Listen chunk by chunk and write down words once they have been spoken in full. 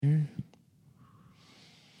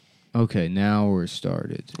Okay, now we're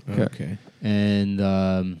started. Okay. And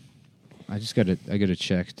I gotta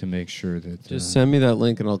check to make sure that Just send me that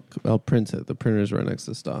link and I'll print it. The printer's right next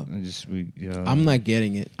to stop. I'm not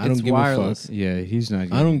getting it. I It's don't give wireless. a fuck. Yeah, he's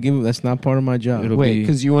not. I don't give a... That's not part of my job. It'll Wait, be-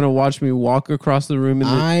 because you want to watch me walk across the room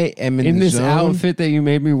I am in the this zone. outfit that you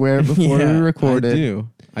made me wear before we recorded.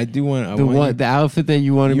 I do want... The outfit that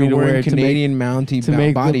you wanted me to wear Canadian Mountie to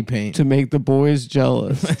make body paint. to make the boys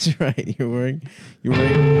jealous. That's right. You're wearing... I just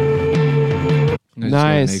gotta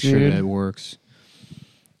Nice, make sure dude. that it works.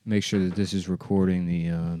 Make sure that this is recording the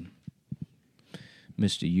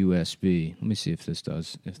Mr. USB. Let me see if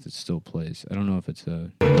it still plays. I don't know if it's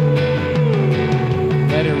a.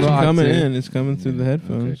 Let it It's rock, coming dude. in. It's coming through the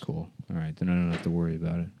headphones. Okay, cool. All right, then I don't have to worry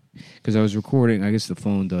about it. Because I was recording. I guess the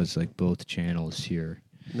phone does like both channels here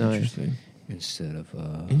Nice. Interesting. instead of.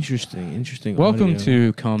 Interesting. Welcome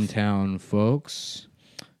audio. to Cumtown, folks.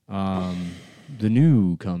 The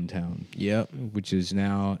new Cumtown, Yep. which is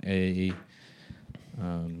now a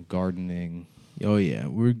gardening. Oh, yeah.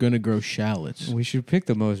 We're going to grow shallots. We should pick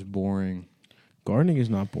the most boring. Gardening is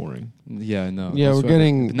not boring. Yeah, no. Yeah, we're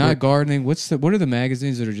getting not gardening. What are the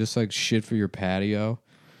magazines that are just like shit for your patio?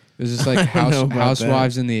 There's just like don't know about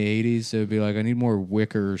housewives in the 80s. It would be like, I need more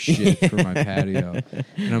wicker shit for my patio, and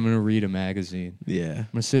I'm gonna read a magazine. Yeah. I'm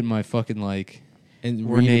gonna sit in my fucking like And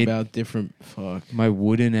ornate- read about different... Fuck. my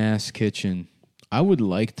wooden ass kitchen. I would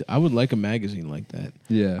like a magazine like that.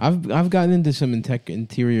 Yeah, I've gotten into some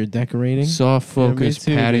interior decorating. soft focus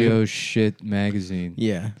too, patio shit magazine.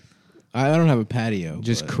 Yeah. I don't have a patio.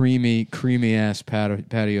 Just but creamy ass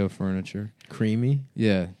patio furniture. creamy.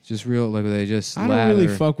 Yeah, just real like they just. I don't really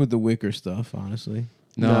lather. fuck with the wicker stuff, honestly.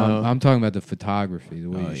 No, I'm talking about the photography, the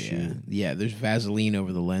way you yeah. shoot. Yeah, there's Vaseline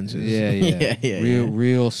over the lenses. Yeah.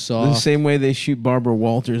 Real The soft. same way they shoot Barbara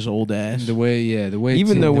Walters' old ass. The way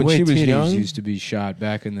Even though the when way she was titties young- used to be shot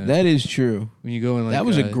back in the That is true. when you go in like That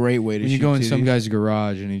was a great way to when shoot you go in some titties. guy's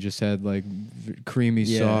garage and he just had like creamy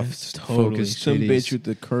soft totally. focused Some titties. bitch with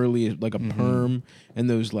the curly, like a perm, and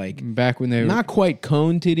those like back when they not quite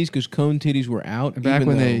cone titties because cone titties were out. back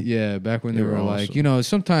even when though- back when they they were were like awesome.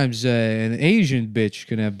 sometimes an Asian bitch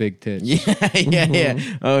can have big tits. yeah.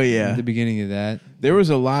 Oh At yeah. the beginning of that. There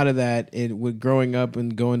was a lot of that with growing up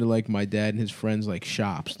and going to like my dad and his friends like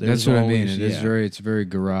shops. That's what I mean. It's very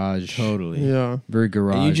garage. totally. Yeah. Very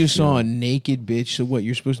garage. And you just saw a feel. naked bitch. So what?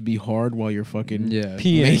 You're supposed to be hard while you're fucking yeah.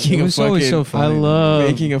 Peeing. making It a was always so fucking funny. I love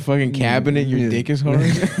making a fucking cabinet. Your Yeah. dick is hard.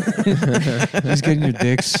 just getting your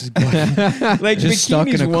dicks Like just stuck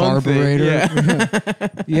in a bikini's one thing. carburetor. Yeah.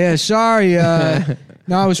 Yeah, sorry.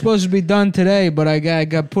 No, it was supposed to be done today, but I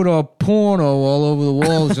got put a porno all over the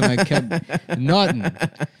walls, and I kept nutting.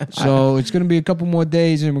 So it's going to be a couple more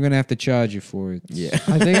days, and we're going to have to charge you for it. Yeah.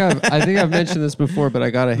 I think I've mentioned this before, but I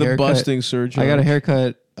got a The haircut. busting surgery. I got a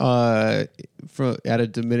haircut at a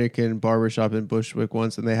Dominican barbershop in Bushwick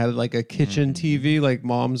once, and they had like a kitchen TV like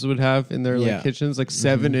moms would have in their Yeah. like kitchens, like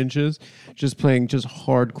 7 inches, just playing just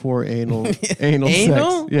hardcore anal Anal?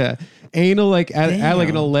 sex. Yeah, anal like at like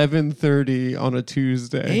an Damn. 11:30 on a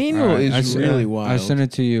Tuesday. Anal All right, is really wild. I sent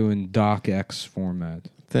it to you in DocX format.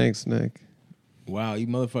 Thanks, Nick. Wow, you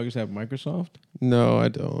motherfuckers have Microsoft? No, I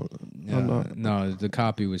don't. I'm not. No, the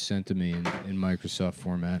copy was sent to me in Microsoft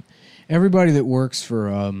format. Everybody that works for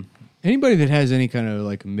anybody that has any kind of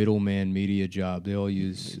like middleman media job, they all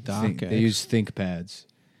use DocX. they use ThinkPads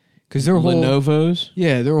because their whole Lenovo's?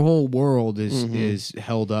 their whole world is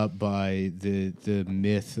held up by the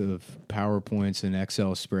myth of PowerPoints and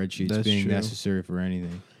Excel spreadsheets That's being true. necessary for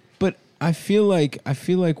anything. But I feel like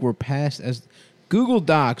we're past as Google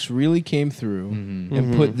Docs really came through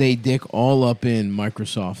and put they dick all up in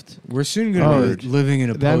Microsoft. We're soon going to be living in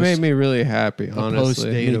a That made post me really happy. a Honestly, post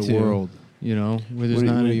data Me too. world. You know, where there's What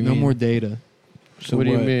do not you no mean? more data. So what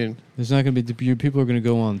do you mean? There's not going to be people are going to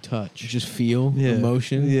go on touch. Just feel Yeah.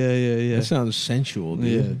 emotion. Yeah. That sounds sensual,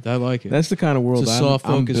 dude. Yeah, I like it. That's the kind of world It's a I'm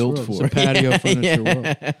soft-focused built world. for. It's a patio furniture world.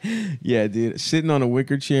 Yeah, dude. Sitting on a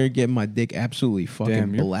wicker chair, getting my dick absolutely fucking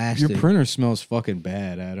Damn, blasted. your printer smells fucking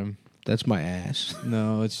bad, Adam. That's my ass.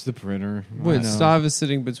 No, it's the printer. Wait, No. Stav is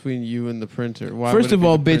sitting between you and the printer. Why First would it of be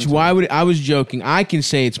all, the bitch, printer? why would I was joking. I can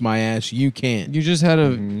say it's my ass. You can't. You just had a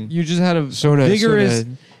vigorous.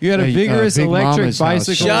 You had a Hey, vigorous Big electric Mama's house.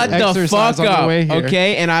 bicycle. Shut the exercise fuck on the up, way here.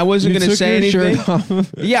 okay? And I wasn't You going to took say your anything. shirt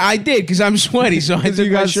off. Yeah, I did because I'm sweaty, so I took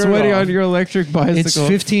You my got shirt sweaty off. on your electric bicycle. It's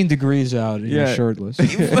 15 degrees out and Yeah. you're shirtless.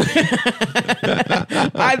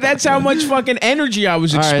 That's That's how much fucking energy I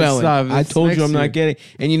was All right, expelling. stop. I It's told you next I'm not year. getting.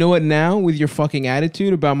 And you know what? Now with your fucking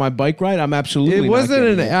attitude about my bike ride, I'm absolutely. It wasn't not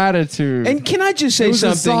an getting it. attitude. And can I just say It was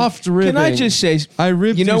a something? soft Can I ribbing. just say? I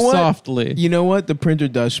ribbed You know what? softly. You know what? The printer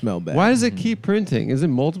does smell bad. Why does it keep printing? Is it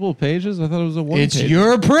multiple pages? I thought it was a one. It's page.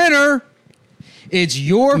 your printer. It's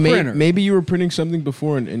your printer. Maybe you were printing something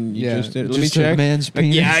before and you just did. Let me just a check. man's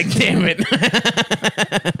penis. Yeah, damn it.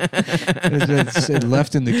 It's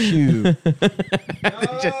left in the cube.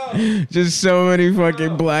 Just so many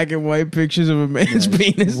fucking black and white pictures of a man's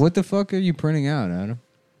penis. What the fuck are you printing out, Adam?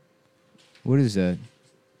 What is that?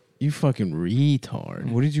 You fucking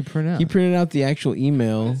retard. What did you print out? He printed out the actual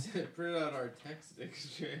email. Print out our text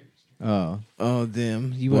exchange. Oh. Oh,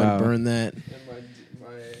 damn. You Wow. want to burn that. And my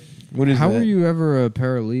What is How that? were you ever a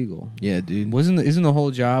paralegal? Yeah, dude. Isn't the whole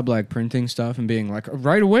job like printing stuff and being like,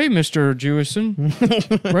 right away, Mr. Jewison,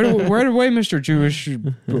 right away, Mr. Jewish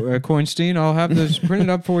Coinstein, I'll have this printed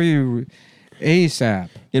up for you ASAP.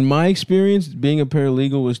 In my experience, being a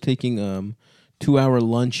paralegal was taking 2-hour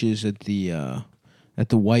lunches at the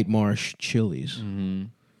White Marsh Chili's. Mm-hmm.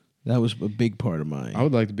 That was a big part of mine. I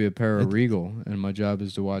would like to be a paralegal, and my job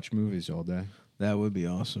is to watch movies all day. That would be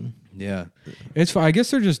awesome. Yeah, it's. I guess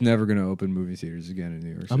they're just never going to open movie theaters again in New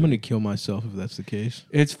York City. I'm going to kill myself if that's the case.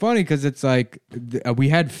 It's funny because it's like we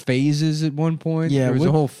had phases at one point. Yeah, there was what-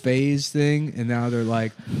 a whole phase thing, and now they're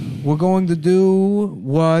like, we're going to do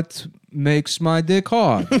what makes my dick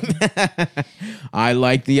hard. I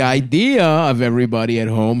like the idea of everybody at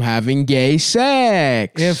home having gay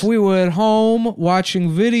sex. If we were at home watching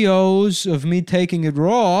videos of me taking it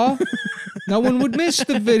raw, no one would miss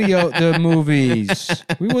the movies.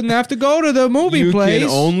 We wouldn't have to go to the movie you place. can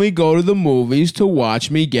only go to the movies to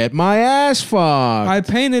watch me get my ass fucked. I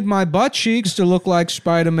painted my butt cheeks to look like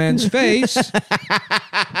Spider-Man's face,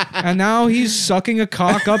 and now he's sucking a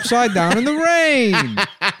cock upside down in the rain.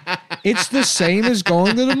 It's the same as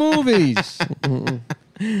going to the movies.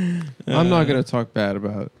 I'm not going to talk bad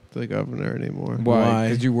about the governor anymore. Why?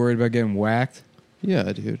 Because you're worried about getting whacked?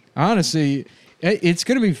 Yeah, dude. Honestly, it's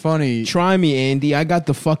going to be funny. Try me, Andy. I got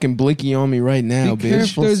the fucking blicky on me right now, Be bitch.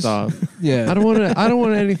 careful. There's- Stop. Yeah. I don't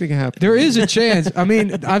want anything to happen. There is a chance. I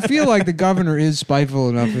mean, I feel like the governor is spiteful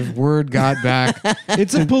enough if word got back.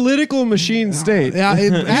 It's a political machine state. Yeah,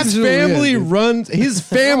 it His absolutely family is. runs. His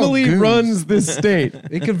family goons. runs this state.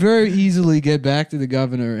 It could very easily get back to the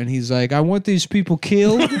governor, and he's like, I want these people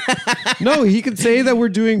killed. No, he could say that we're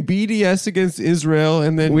doing BDS against Israel,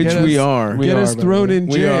 and then Which get we us, are. We Get are, us by the thrown way. in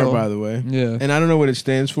We jail. are, by the way. Yeah. And I don't know what it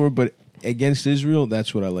stands for, but against Israel,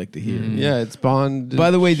 that's what I like to hear. Yeah, it's bond.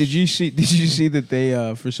 By the way, did you see that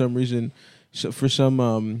they for some reason, for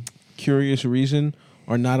some curious reason,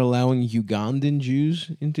 are not allowing Ugandan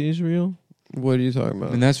Jews into Israel? What are you talking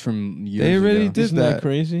about? And that's from years They already ago. did Isn't that that.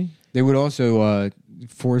 crazy? They would also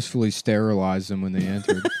forcefully sterilize them when they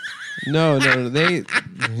entered. No. They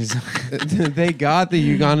they got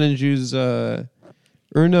the Ugandan Jews.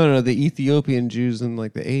 Or no, the Ethiopian Jews in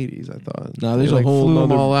like the 80s. I thought. No, there's They, a whole flew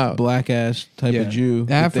them other all out. black ass type of Jew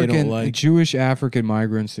that they don't like. Jewish African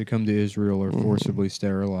migrants that come to Israel are forcibly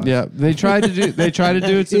sterilized. Yeah, they tried to do it.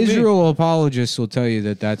 To me. Israel apologists will tell you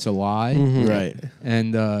that that's a lie, Right.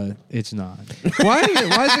 and it's not. Why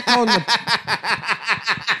is it called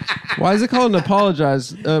Why is it called an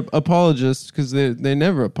apologist? Because they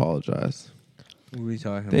never apologize. What are you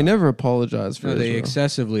talking about? They never apologize for No, they Israel.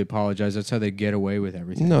 excessively apologize. That's how they get away with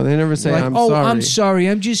everything. No, they never say Like, I'm oh, sorry. I'm sorry.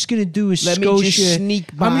 I'm just gonna do a Let me Scotia. just sneak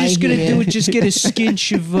I'm by just gonna here. do it. Just get a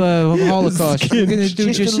skinch of Holocaust. I'm gonna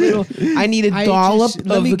do just a little. I need a I dollop just-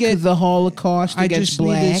 let of me get- the Holocaust I against just need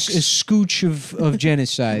blacks. a scooch of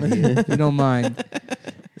genocide here. You don't mind?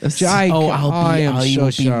 I I'll am so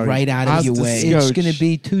be sorry. right out of your way. It's Scotch. gonna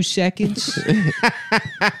be 2 seconds.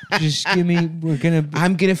 Just give me.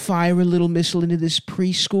 I'm gonna fire a little missile into this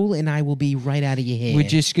preschool, and I will be right out of your head. We're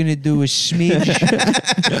just gonna do a smidge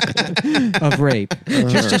of rape.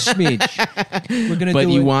 Just a smidge. We're gonna but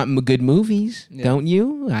do you it. want good movies, Yeah. don't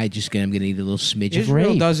you? I'm gonna need a little smidge of Israel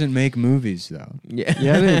rape. doesn't make movies though. Yeah.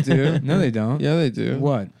 Yeah, they do. No, they don't. Yeah, they do.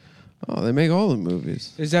 What? Oh, they make all the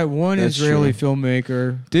movies. Is that one That's Israeli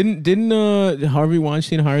filmmaker? Didn't Harvey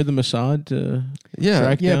Weinstein hire the Mossad to Yeah,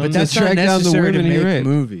 track down? but that's to not track down the necessary women to he make raped.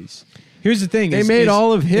 movies. Here's the thing: They made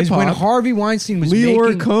all of is when hip-hop. Harvey Weinstein was Leor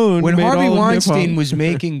making Cohen when made Harvey all of Weinstein hip-hop. was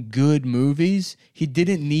making good movies. He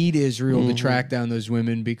didn't need Israel to track down those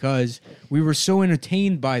women because we were so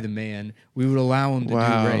entertained by the man. We would allow him to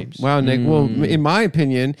Wow. do rapes. Wow, Nick. Well, in my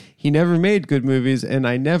opinion, he never made good movies, and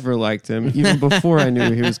I never liked him, even before I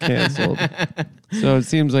knew he was canceled. So it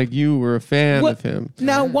seems like you were a fan What? of him.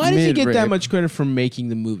 Now, why does he get that Mid-rape. much credit for making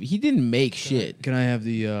the movie? He didn't make shit. Can I have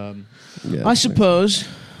the? Yeah, I suppose.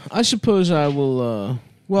 I suppose I will.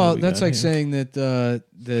 Well, we that's got like here? saying that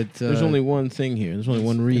There's only one thing here. There's only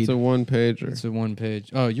one read. It's a one pager. it's a one page.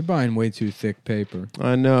 Oh, you're buying way too thick paper.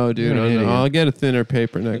 I know, dude. You're an I know. idiot. I'll get a thinner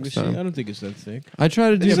paper Let me next see. I time. don't think it's that thick. I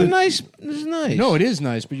try to do This the is nice. This is nice. No, it is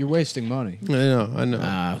nice, but you're wasting money. I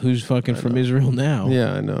know. Who's fucking from Israel now?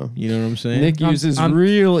 Yeah, I know. You know what I'm saying? Nick uses I'm-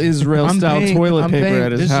 real Israel-style paying- toilet I'm paper paying-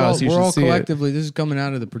 at his this is house. all- You we're should all see it. collectively. This is coming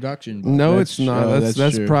out of the production. No, That's- it's not. oh, That's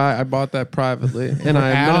that's true. I bought that privately, and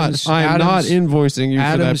I am Adam's- not. I am not Adam's- invoicing you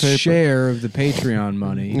Adam's for that paper. share of the Patreon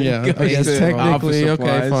money. Yeah, I Goes guess to technically, office okay,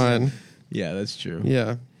 supplies. fine. Yeah, that's true.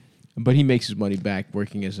 Yeah, But he makes his money back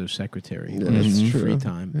working as a secretary. Yeah, with that's free true.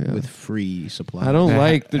 time Yeah. with free supplies. I don't To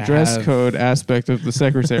like the to dress have- code aspect of the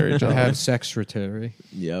secretary To job. have secretary.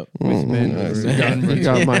 Yep. with men that are You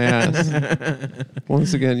got my ass.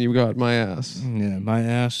 Once again, you got my ass. Yeah, my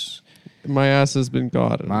ass. My ass has been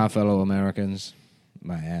gotten. My fellow Americans,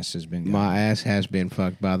 my ass has been. My ass has been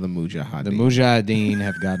fucked by the Mujahideen. The Mujahideen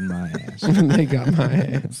have gotten my ass. They got my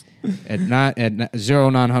ass. At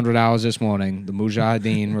 0900 hours this morning, the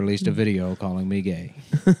Mujahideen released a video calling me gay.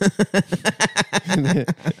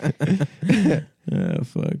 Oh,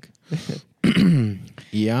 fuck.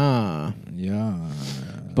 Yeah. Yeah.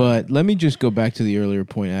 But let me just go back to the earlier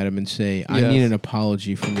point, Adam, and say I Yes. need an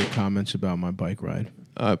apology from your comments about my bike ride.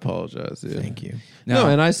 I apologize. Yeah. Thank you. No,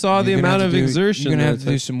 and I saw the you're gonna amount have of to do- exertion. You're gonna have that to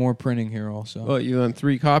do it some more printing here, also. took. What, you done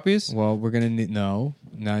 3 copies? Well, we're gonna need no.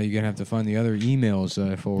 Now you're gonna have to find the other emails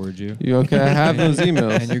that I forward you. You okay? I have those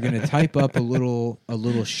emails. And you're gonna type up a little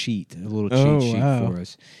sheet, a little cheat Oh, sheet wow. for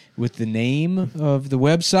us with the name of the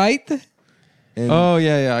website, And Oh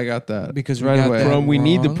yeah, I got that. Because we right got away. that- we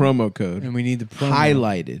need the wrong. promo code and we need the promo.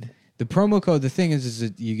 highlighted. The promo code. The thing is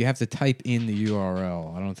that you have to type in the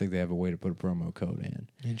URL. I don't think they have a way to put a promo code in.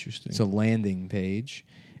 Interesting. It's a landing page,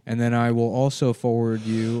 and then I will also forward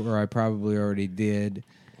you, or I probably already did,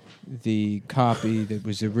 the copy that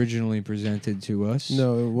was originally presented to us.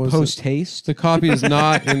 No, it wasn't. Post haste. The copy is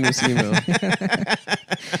not in this email.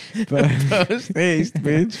 Post haste,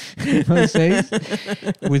 bitch. Post haste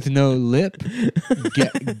with no lip,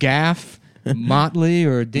 gaff, motley,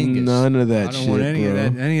 or dingus. None of that I don't shit, want any bro. of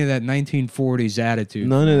that. Any of that 1940s attitude.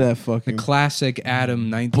 None of that The fucking classic Adam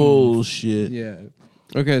 19. bullshit. Yeah.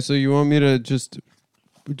 Okay, so you want me to just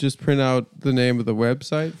print out the name of the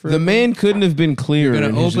website for The man couldn't have been clearer. You're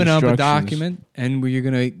in gonna his open up a instructions. document, and you're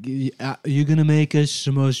gonna make us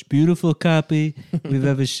the most beautiful copy we've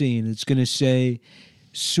ever seen. It's gonna say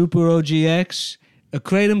Super OGX, a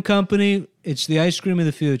kratom company. It's the ice cream of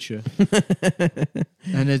the future,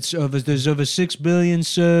 and there's over 6 billion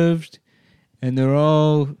served, and they're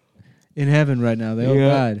all in heaven right now. They all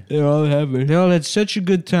died. They're all in heaven. They all had such a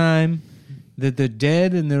good time that they're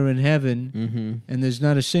dead and they're in heaven. Mm-hmm. And there's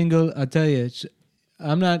not a single. I'll tell you,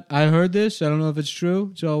 I heard this. I don't know if it's true.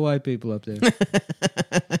 It's all white people up there.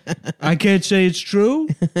 I can't say it's true,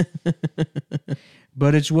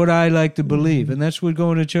 but it's what I like to believe, and that's what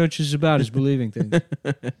going to church is about: is believing things.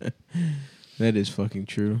 That is fucking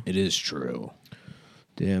true. It is true.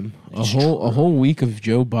 Damn. It's A whole week of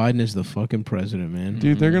Joe Biden as the fucking president, man.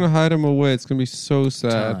 Dude, they're gonna hide him away. It's gonna be so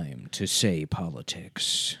sad. Time to say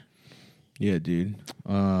politics. Yeah, dude.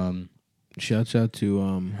 Um, Shouts out to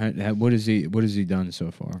what has he done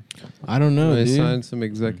so far? I don't know, They dude. signed some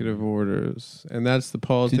executive orders, and that's the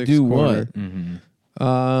politics. do corner. what? Mm-hmm.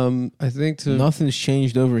 I think Nothing's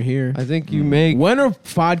changed over here. I think you make. When are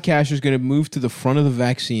podcasters going to move to the front of the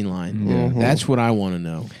vaccine line? Yeah. That's what I want to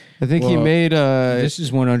know. I think he Well, made. This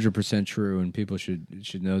is 100% true, and people should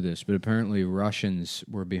know this. But apparently, Russians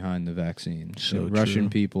were behind the vaccine. So Russian true.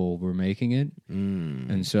 people were making it,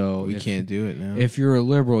 and so We can't do it now. If you're a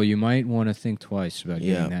liberal, you might want to think twice about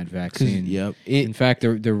Yeah. getting that 'Cause- vaccine. yep. In fact,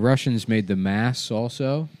 the Russians made the masks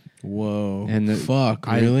also. Whoa. And fuck,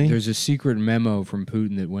 really? There's a secret memo from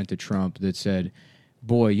Putin that went to Trump that said,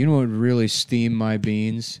 "Boy, you know what would really steam my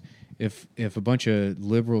beans? If a bunch of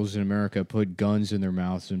liberals in America put guns in their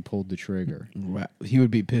mouths and pulled the trigger, He would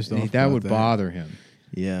be pissed off. that about would bother him."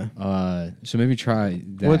 Yeah. So maybe try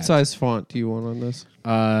that. What size font do you want on this?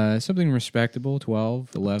 Something respectable. 12,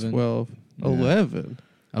 11. 12, Yeah. 11.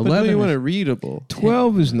 11 you is- want it readable?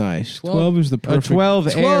 12 is nice. 12 12 is the A perfect.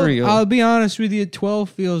 12 Arial. I'll be honest with you. 12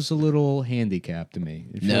 feels a little handicapped to me.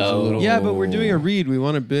 It feels No. a little, Yeah, but we're doing a read. We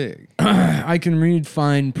want it big. I can read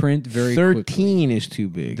fine print very quickly. 13 is too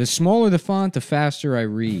big. The smaller the font, the faster I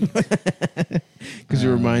read. Because it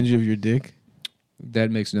reminds you of your dick.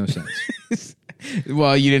 That makes no sense.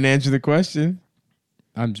 Well, you didn't answer the question.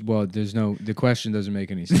 The question doesn't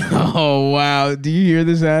make any sense. Oh, wow. Do you hear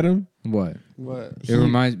this, Adam? What? What? It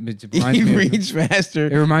reminds me. He reads faster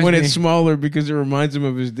It reminds when me- it's smaller because it reminds him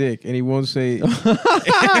of his dick, and he won't say.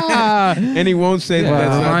 And he won't say Yeah, that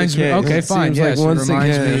that's it not reminds the me. case. Okay, It fine. seems Yes, like it once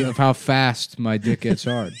reminds again- me of how fast my dick gets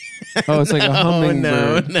hard. Oh, it's like a Oh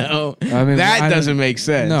hummingbird. no! I mean, That I doesn't make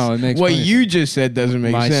sense. No, it makes what plenty of you sense. just said doesn't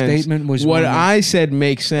make My sense. statement was what one that- I said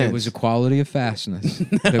makes sense. It was a quality of fastness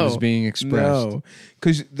that was being expressed. No,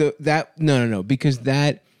 because no, because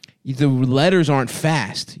that the letters aren't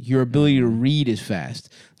fast. Your ability to read is fast.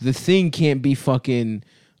 The thing can't be fucking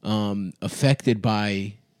affected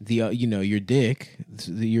by the your dick,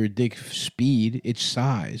 your dick speed. It's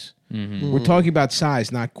size. Mm-hmm. We're talking about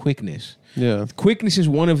size, not quickness. Yeah. Quickness is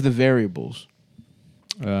one of the variables.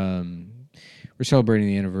 We're celebrating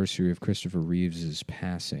the anniversary of Christopher Reeves'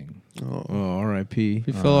 passing. Oh. Oh, R.I.P.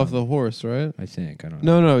 He fell off the horse, right? I think. I don't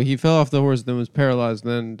know. No, he fell off the horse, then was paralyzed,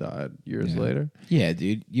 then died years Yeah. later. Yeah,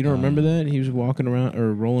 dude. You don't remember that? He was walking around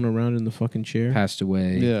or rolling around in the fucking chair. Passed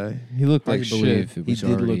away. Yeah, he looked I like believe shit. it He was did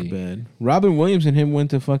already look bad. Robin Williams and him went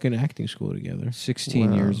to fucking acting school together. 16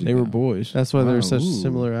 Wow. years ago. They were boys. That's why they're Wow, such ooh.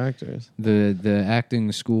 similar actors. The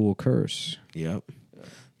acting school curse. Yep.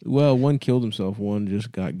 Well, one killed himself. One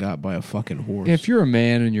just got by a fucking horse. If you're a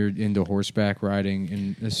man and you're into horseback riding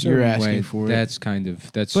in a certain asking way, for it. that's But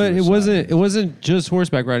suicide. it wasn't just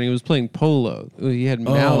horseback riding. He was playing polo. He had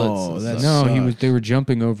mallets. and that stuff. No, sucks. they were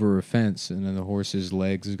jumping over a fence, and then the horse's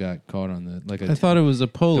legs got caught on the like. I thought it was a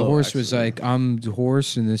polo. the horse was accident. like, "I'm the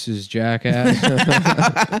horse, and this is jackass.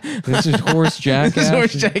 This is horse jackass. This is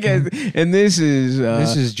horse jackass, and this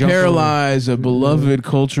is Jumper. paralyzed, a beloved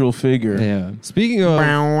cultural figure. Yeah, Speaking of,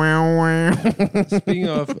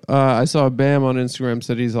 I saw Bam on Instagram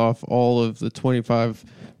said he's off all of the 25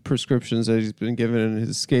 prescriptions that he's been given, and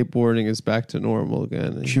his skateboarding is back to normal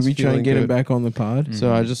again. and Should he's we try feeling and get him good. back on the pod?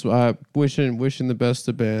 So I just wishing the best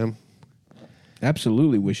to Bam.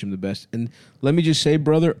 Absolutely wish him the best. And let me just say,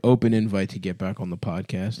 brother, open invite to get back on the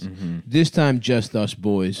podcast. This time, just us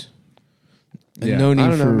boys. And Yeah. no need I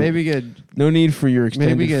don't for know. Maybe get no need for your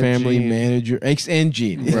extended Maybe get family Gene. manager and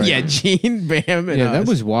Gene. Right. Yeah, Gene, Bam, and yeah, that us.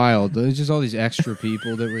 was wild. There's just all these extra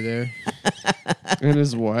people that were there. and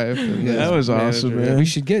his wife. And Yeah, his that was awesome, manager. man. We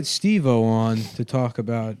should get Steve-O on to talk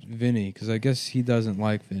about Vinny, because I guess he doesn't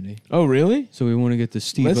like Vinny. Oh, really? So we want to get the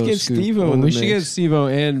Steve-O Let's get scoop. Steve-O Well, in the we should get mix. Steve-O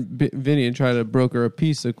and Vinny and try to broker a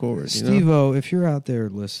peace accord. You know? Steve-O, if you're out there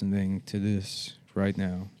listening to this right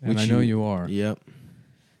now, and Which I know you- you are, Yep.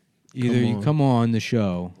 either come you on. come on the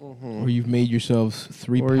show Or you've made yourselves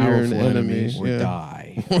three Or you're powerful an enemy. enemies. or Yeah.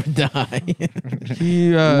 die. Or die.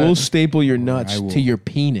 He, We'll staple your nuts I will- to your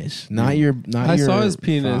penis, not your. Not I your saw his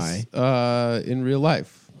penis thigh. in real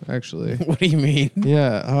life, actually. What do you mean?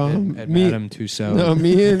 Yeah, At me, Madame Tussauds. no,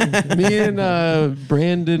 me and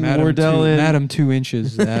Brandon Wardell and Madame 2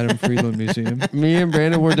 Inches, the Adam Friedland Museum. me and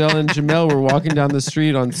Brandon Wardell and Jamel were walking down the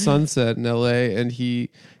street on Sunset in L.A. and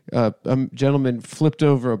a gentleman flipped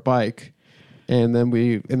over a bike, and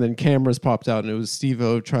then cameras popped out, and it was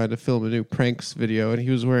Steve-O trying to film a new pranks video, and he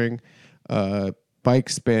was wearing bike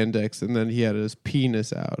spandex, and then he had his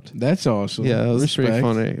penis out. That's awesome. Yeah, it was Respect. pretty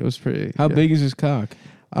funny. It was pretty. How yeah. big is his cock?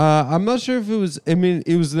 I'm not sure if it was. I mean,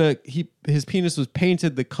 it was his penis was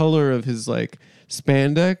painted the color of his like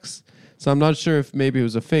spandex. So I'm not sure if maybe it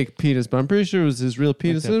was a fake penis, but I'm pretty sure it was his real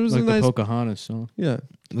penis. Like It was like a the nice, Pocahontas song. yeah,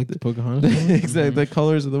 Like the Pocahontas? exactly the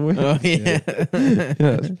colors of the wind. Oh yeah.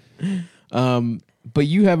 Yeah. But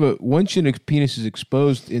you have once your penis is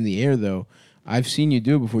exposed in the air, though. I've seen you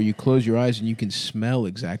do it before. You close your eyes and you can smell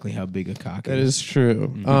exactly how big a cock That is. is true.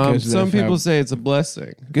 Because of Some how- people say it's a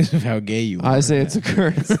blessing. Because of how gay you are. I say it's a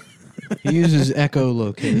curse. He uses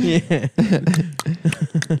echolocation.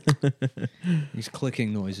 Yeah. He's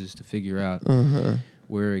clicking noises to figure out Uh-huh.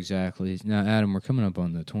 where exactly. Now, Adam, we're coming up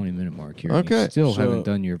on the 20-minute mark here. and Okay. You still So- haven't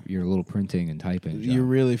done your little printing and typing. You're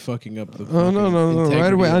really fucking up the. Oh no!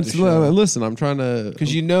 Right away. Listen, I'm trying to.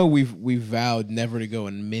 Because you know we've vowed never to go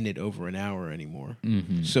a minute over an hour anymore.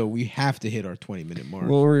 Mm-hmm. So we have to hit our 20-minute mark.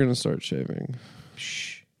 Well, we're gonna start shaving.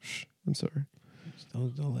 Shh. I'm sorry.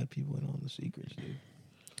 Don't let people in on the secrets, dude.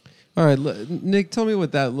 All right, Nick, tell me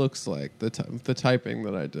what that looks like. The typing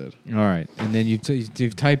that I did. All right, and then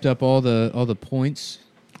you've typed up all the points.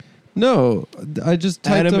 No, I just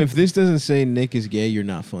typed Adam, up. if this doesn't say Nick is gay, you're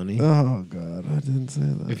not funny. Oh God, I didn't say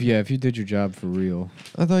that. If you did your job for real.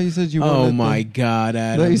 I thought you said you wanted. Oh my the, God, I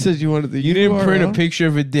Adam! thought you said you wanted the. You didn't print a URL. picture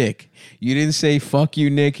of a dick. You didn't say "fuck you,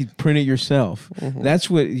 Nick." You print it yourself. Mhm. That's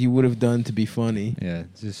what you would have done to be funny. Yeah,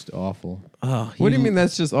 it's just awful. Oh, What do you mean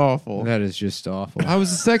that's just awful? That is just awful. I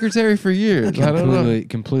was a secretary for years. I don't know.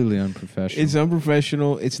 Completely unprofessional. It's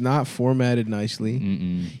unprofessional. It's not formatted nicely.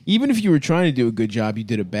 Mm-mm. Even if you were trying to do a good job, you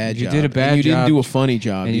did a bad You job. did a bad And you job. didn't do a funny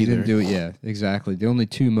job And you either. didn't do it. Yeah, exactly. The only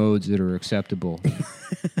two modes that are acceptable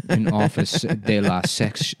in Office de la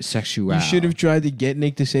Sexual. You should have tried to get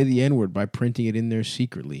Nick to say the N-word by printing it in there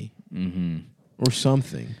secretly. Mm-hmm. Or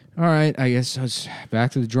something. All right, I guess it's back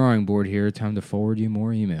to the drawing board here. Time to forward you more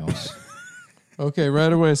emails. Okay,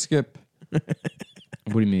 right away, Skip. What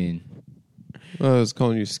do you mean? I was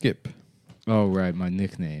calling you Skip. Oh, right, my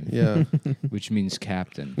nickname, Yeah. which means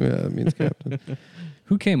captain. Yeah, that means captain.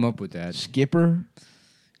 Who came up with that? Skipper?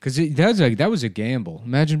 Because that was a gamble.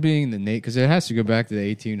 Imagine being in the Navy, because it has to go back to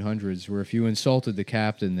the 1800s, where if you insulted the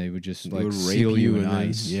captain, they would just They like would rape seal you in and then-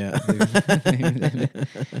 ice. Yeah.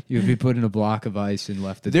 You'd be put in a block of ice and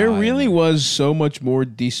left to There die. really was so much more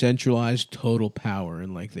decentralized total power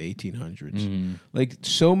in like the 1800s. Mhm. Like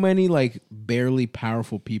so many like barely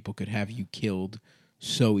powerful people could have you killed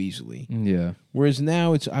so easily. Yeah, Whereas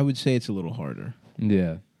now I would say it's a little harder.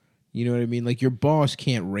 yeah. You know what I mean? Like your boss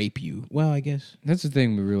can't rape you. Well, I guess. That's the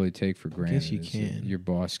thing we really take for granted. you is that can. Your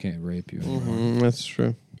boss can't rape you. That's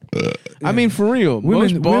true. I mean, for real,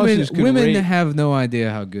 most bosses could women rape have no idea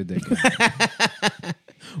how good they can.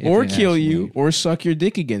 or If it kill has to you be. or suck your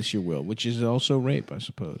dick against your will, which is also rape, I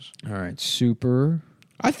suppose. All right, super.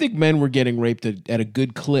 I think men were getting raped at a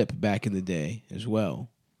good clip back in the day as well.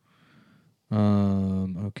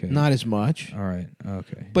 Okay. Not as much. All right.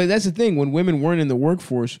 Okay. But that's the thing. When women weren't in the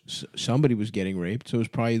workforce, somebody was getting raped, so it was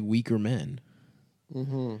probably weaker men.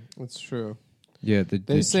 Mm-hmm. That's true. Yeah,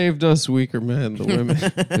 They saved us weaker men, the women.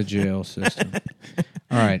 the jail system.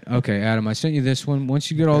 All right. Okay, Adam, I sent you this one. Once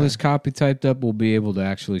you get all this copy typed up, we'll be able to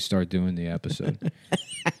actually start doing the episode.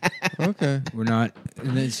 Okay. We're not.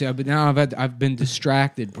 And then, see, but now I've been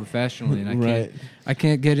distracted professionally, and Right. I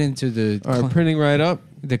can't get into the All right, printing right up.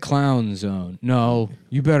 the clown zone. No,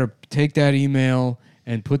 you better take that email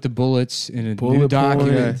and put the bullets in a new Bullet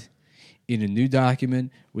document. point. In a new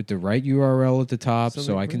document with the right URL at the top, so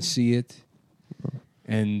Something I can like- see it.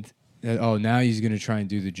 And now he's going to try and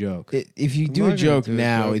do the joke. If you I'm do not a gonna joke do a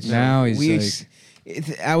now, joke it's now. He's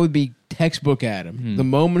I would be textbook Adam. Hmm. The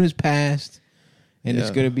moment has passed, and it's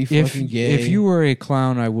Yeah. going to be if fucking gay. if you were a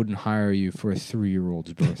clown, I wouldn't hire you for a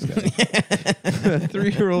 3-year-old's birthday. A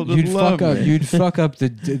 3-year-old would You'd love fuck up. me. You'd fuck up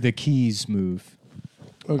the keys move.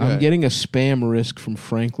 Okay. I'm getting a spam risk from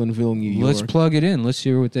Franklinville, New York. Let's plug it in. Let's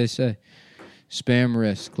hear what they say. Spam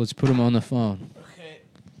risk. Let's put them on the phone. Okay.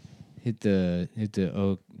 Hit the.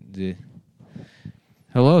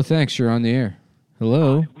 Hello, thanks. You're on the air.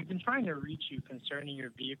 Hello. We've been trying to reach you concerning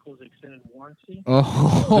your vehicle's extended warranty.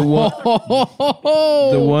 Oh,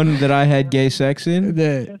 The one that I had gay sex in.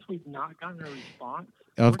 Since we've not gotten a response,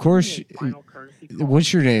 Of we're course. giving you a final courtesy call.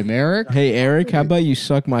 What's your name, Eric? Hey Eric, how about you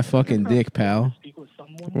suck my fucking dick, pal? Speak with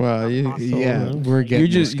someone Wow, about you- possible- Yeah, we're getting You're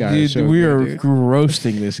just, this guy. dude, so we good, are dude.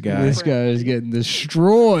 roasting this guy. This guy is getting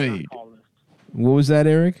destroyed. Call list. What was that,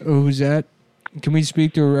 Eric? Who's that? Can we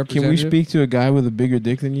speak to a Can representative? we speak to a guy with a bigger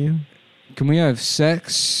dick than you? Can we have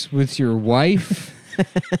sex with your wife?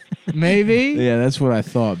 Maybe. Yeah, that's what I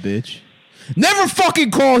thought, bitch. Never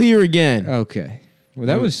fucking call here again. Okay. Well,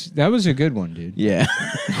 that was a good one, dude. Yeah.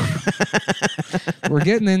 We're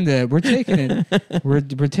getting into. We're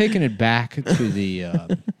taking it back to the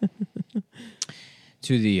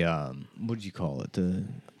what do you call it?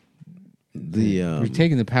 We're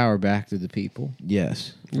taking the power back to the people.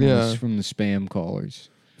 Yes. From the spam callers.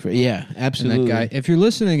 Yeah, And absolutely. that guy. If you're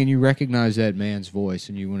listening and you recognize that man's voice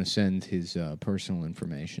and you want to send his personal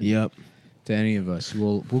information Yep. to any of us,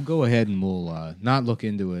 we'll go ahead and we'll not look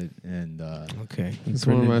into it. And Okay. It's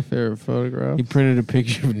one of my favorite photographs. He printed a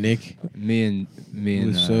picture of Nick me and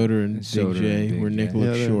with Soder and Soder Big J, and Big where Nick J.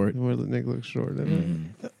 looks short. Where Nick looks short. Mm.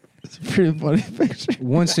 It's a pretty funny picture.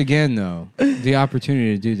 Once again, though, the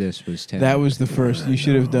opportunity to do this was 10. That was the first. You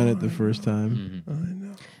should have done it the first time. I know.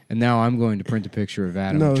 And now I'm going to print a picture of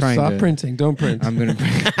Adam. No, trying stop to, printing. Don't print. I'm going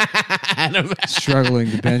to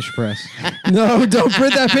struggling to bench press. No, don't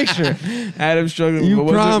print that picture. Adam's struggling. You what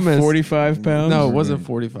was it, promised. 45 pounds? No, it wasn't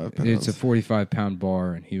 45 pounds. It's a 45-pound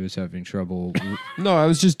bar, and he was having trouble, No, I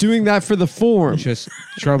was just doing that for the form. just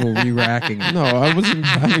trouble re-racking it. No, I wasn't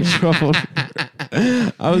having trouble.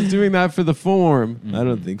 I was doing that for the form. I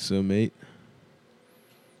don't think so, mate.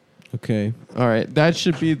 Okay. All right, that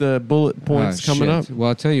should be the bullet points Oh, coming shit. up. Well,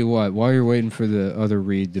 I'll tell you what. While you're waiting for the other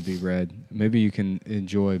read to be read, maybe you can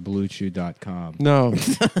enjoy BlueChew.com. No,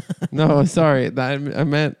 no, sorry. I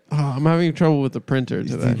meant I'm having trouble with the printer He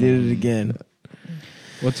today. did it again.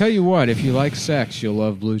 Well, tell you what. If you like sex, you'll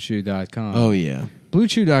love BlueChew.com. Oh, yeah.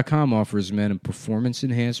 BlueChew.com offers men a performance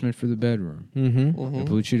enhancement for the bedroom. Mm-hmm. At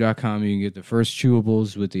BlueChew.com, you can get the first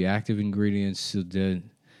chewables with the active ingredients Sildenafil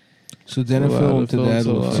Sildenafil, to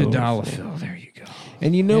Tadalafil. Tadalafil. There you go.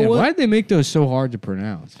 And you know Man, what? why'd they make those so hard to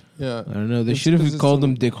pronounce? Yeah. I don't know. They It's should 'cause have it's called a-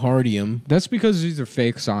 them Dichardium. That's because these are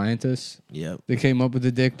fake scientists. Yep. They came up with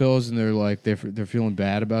the dick pills, and they're like they're feeling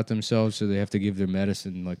bad about themselves, so they have to give their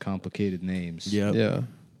medicine like complicated names. Yep. Yeah.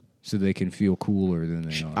 So they can feel cooler than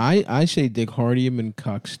they are. I say Dichardium and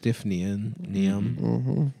Coxstifnium.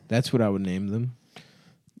 Mm-hmm. That's what I would name them.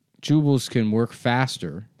 Chewables can work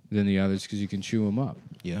faster than the others because you can chew them up.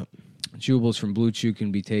 Yep. Chewables from Blue Chew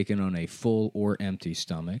can be taken on a full or empty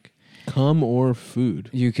stomach. Cum or food.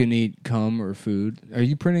 You can eat cum or food. Are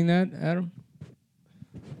you printing that, Adam?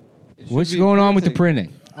 should What's be going on with the printing.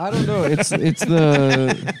 printing? I don't know. It's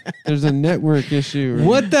the there's a network issue. right?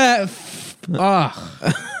 What the?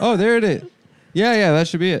 Oh, there it is. Yeah, that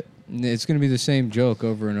should be it. It's going to be the same joke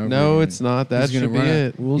over and over. No, again. it's not. That He's gonna should be run out-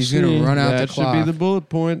 it. We'll he's see. gonna run out that the should clock. be the bullet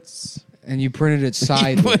points. And you printed it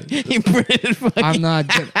sideways. He printed fucking I'm not.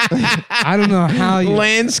 I don't know how you.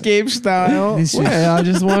 landscape style. This is- Well, I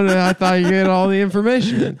just wanted. I thought you get all the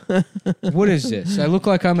information. what is this? I look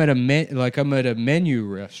like I'm at a menu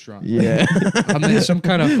restaurant. Yeah. I'm at some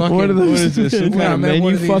kind of fucking. What are those- What is this? Some kind of I'm at menu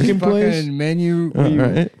one of these fucking place? Menu. All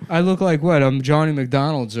right. I look like what? I'm Johnny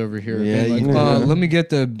McDonald's over here. Yeah, Being you like, do. let me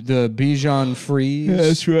get the Bichon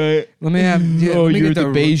freeze. right. Let me have. Yeah, Oh, let me you're get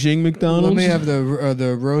at the Beijing Let McDonald's? me have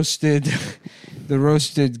the roasted, the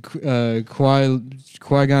roasted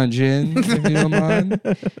Qui-Gon Jinn, if you don't mind.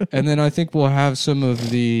 And then I think we'll have some of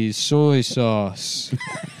the soy sauce.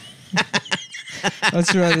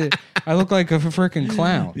 That's right. I look like a freaking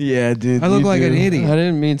clown. Yeah, dude. I look you like an do. I idiot.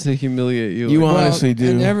 didn't mean to humiliate you. You like are- honestly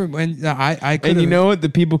do. And I could. And you know what? The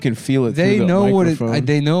people can feel it. they through the know what microphone.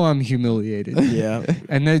 they know. I'm humiliated, Yeah.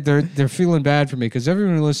 and they're feeling bad for me because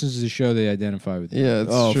everyone who listens to the show they identify with. Me. Yeah, it's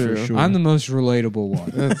Oh, true. for sure. I'm the most relatable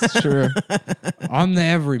one. That's true. I'm the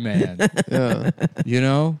everyman. Yeah. You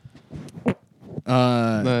know.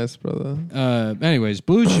 Nice, brother. Anyways,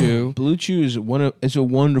 Blue Chew. Blue Chew is it's a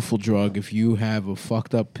wonderful drug if you have a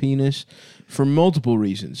fucked up penis for multiple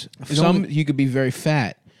reasons. Some you could be very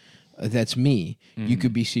fat. That's me. You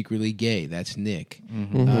could be secretly gay. That's Nick.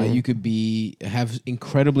 You could have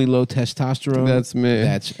incredibly low testosterone. That's me.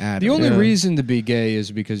 That's Adam. The only Yeah. reason to be gay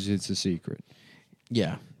is because it's a secret.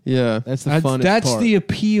 yeah. Yeah. That's the That's, funnest that's part. the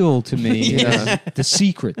appeal to me. Yeah. is the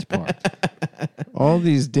secret part. All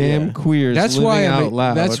these damn Yeah. queers That's living why out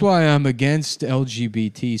loud. That's why I'm against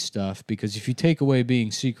LGBT stuff because if you take away being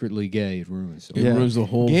secretly gay, it ruins it. It Yeah. ruins the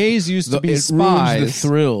whole. Gays used to be it spies. ruins the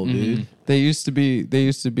thrill, dude. They used to be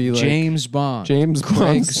like James Bond, James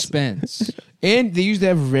Craig Bond. Spence, And they used to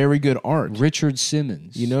have very good art. Richard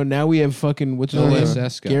Simmons. You know, now we have fucking what's his Oh, name?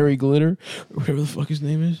 OSS guy. Gary Glitter, whatever the fuck his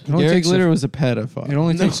name is. It only Gary takes Glitter a, was a pedophile. it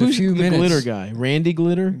only No, takes a who's few the minutes. glitter guy? Randy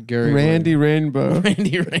Glitter. Gary Randy Rainbow.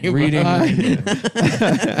 Randy Rainbow. Reading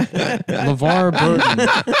LeVar Burton,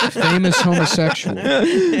 famous homosexual.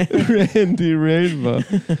 Randy Rainbow.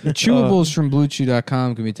 Chewables from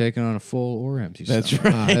BlueChew.com can be taken on a full or empty That's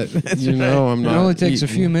stomach. right. You know I'm It not. only takes a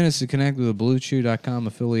eating. few minutes to connect with a BlueChew.com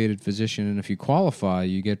affiliated physician, and if you qualify,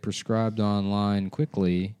 you get prescribed online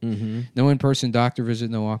quickly. Mm-hmm. No in-person doctor visit,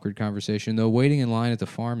 no awkward conversation, no waiting in line at the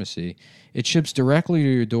pharmacy. It ships directly to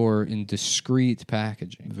your door in discreet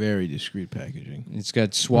packaging. Very discreet packaging. It's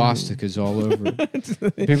got swastikas all over it.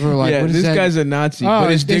 People are like, yeah, what is this that? guy's a Nazi, Oh,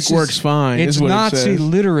 but his this dick works fine. It's is what Nazi it says.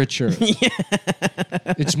 literature.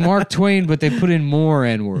 It's Mark Twain, but they put in more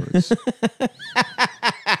N-words.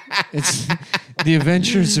 It's the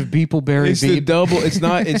Adventures of Beepleberry It's the Beep. double. It's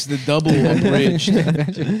not. It's the double abridged.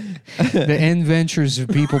 The Adventures of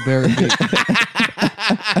Beepleberry Beep.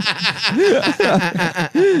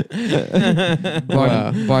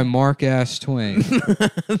 by Mark Ass Twain.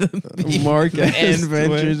 Mark S.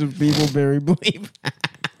 Adventures of Beepleberry Bleep.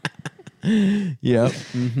 Yep.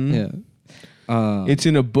 Mm-hmm. Yeah. It's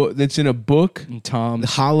in a book. It's in a book. Tom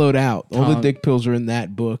Hollowed out. All the Tom- dick pills are in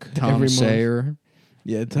that book. Tom every Sayer. month.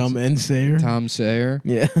 Yeah, Tom and Sayer. Tom Sayer.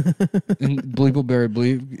 Yeah. And Bleepleberry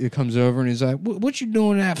Bleep it comes over and he's like, "What you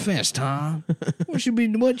doing at that fence, Tom? What you be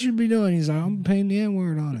doing?" He's like, "I'm painting the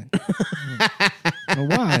N-word on it." Well,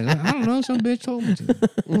 why? I don't know. Some bitch told me to.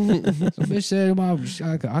 Some bitch said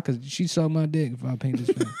I could she suck my dick if I paint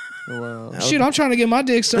this fence. Wow. Shit, I'm trying to get my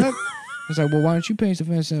dick sucked. It's like, well, why don't you paint the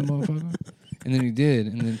fence then, motherfucker? And then he did.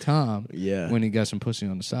 And then Tom, Yeah. when he got some pussy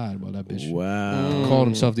on the side, well, that bitch Wow. called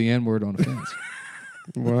himself the N-word on the fence.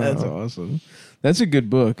 Wow. That's awesome. That's a good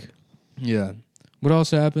book. Yeah. What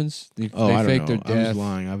else happens? They I fake don't know. their I was death.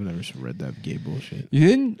 lying. I've never read that gay bullshit. You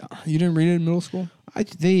didn't read it in middle school?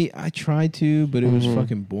 I tried to, but it was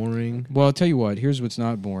fucking boring. Well, I'll tell you what. Here's what's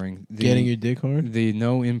not boring: Getting your dick hard. the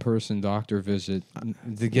no in-person doctor visit,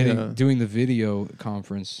 doing the video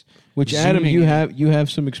conference, Which Adam, zooming you have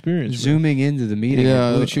some experience. zooming into the meeting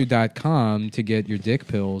Yeah. at BlueChew.com to get your dick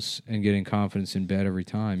pills and getting confidence in bed every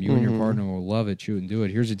time. You and your partner will love it. Chew it and do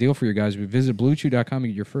it. Here's a deal for you guys. We visit BlueChew.com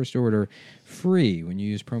and get your first order free when you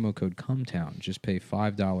use promo code CUMTOWN. Just pay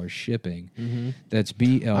 $5 shipping. That's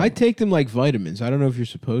BL. I take them like vitamins. I don't know if you're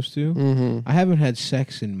supposed to. Mm-hmm. I haven't had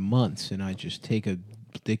sex in months, and I just take a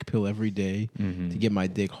dick pill every day to get my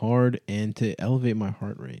dick hard and to elevate my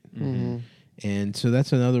heart rate. And so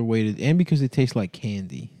that's another way to, and because it tastes like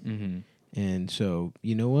candy. And so,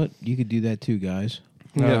 you know what? You could do that too, guys.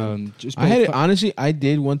 Just I had it, honestly, I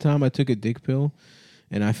did one time. I took a dick pill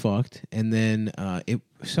and I fucked, and then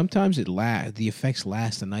sometimes the effects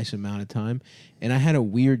last a nice amount of time. And I had a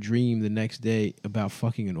weird dream the next day about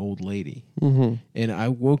fucking an old lady. And I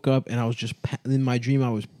woke up and I was just in my dream I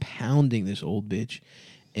was pounding this old bitch,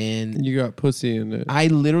 and You got pussy in it. I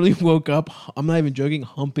literally woke up. I'm not even joking,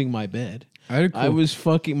 humping my bed. I was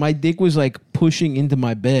fucking. My dick was like pushing into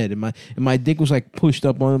my bed, and my dick was like pushed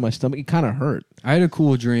up onto my stomach. It kind of hurt. I had a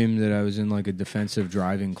cool dream that I was in like a defensive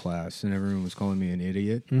driving class, and everyone was calling me an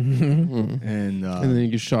idiot. And and then you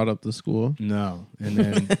get shot up the school. no, and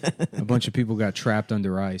then a bunch of people got trapped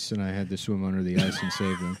under ice, and I had to swim under the ice and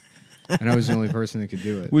save them. And I was the only person that could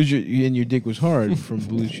do it. And your dick was hard from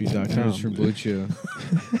It was BlueChew.com. from Blue Chew.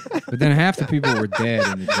 But then half the people were dead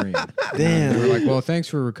in the dream. Damn. They were like, well, thanks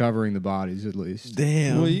for recovering the bodies at least.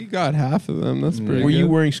 Damn. Well, you got half of them. That's pretty Were you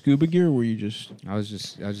good. wearing scuba gear, or were you just? I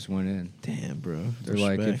just went in. Damn, bro. They're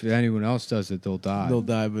like, if anyone else does it, they'll die. they'll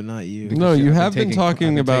die, but not you. No, you I've have been talking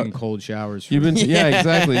I've been about- taking cold showers. For You've been, yeah,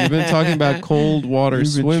 exactly. You've been talking about cold water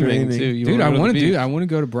You've been swimming training. too. You dude, wanna I go want the to do. beach? I want to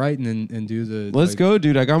go to Brighton and do the. Let's like- go,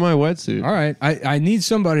 dude. I got my wetsuit. All right, I need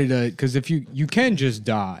somebody to, because if you can just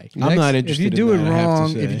die. I'm not interested If you do in it that, I have to wrong,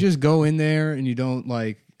 say. if you just go in there and you don't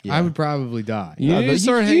like, Yeah. I would probably die. You need to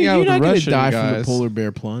start You- hanging out you're with the not gonna Russian die from the guys. polar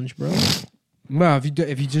bear plunge, bro. Well,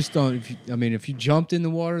 if you just don't, if you jumped in the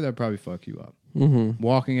water, that'd probably fuck you up.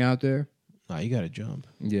 Walking out there, Nah, you gotta jump.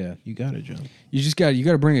 yeah, You gotta jump. you got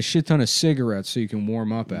to bring a shit ton of cigarettes so you can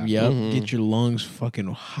warm up after. Yep. Get your lungs fucking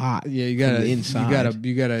hot. Yeah, you from gotta the inside.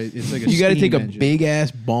 You gotta. It's like a You gotta steam take a engine. big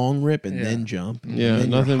ass bong rip and Yeah. then jump. Yeah, Then you're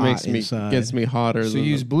nothing hot makes inside. gets me hotter. So than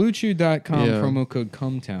use BlueChew.com Yeah. promo code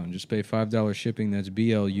CUMTOWN. Just pay $5 shipping. That's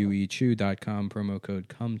BLUEChew.com promo code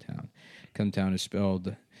CUMTOWN. CUMTOWN is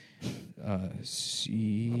spelled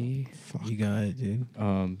C You got it, dude.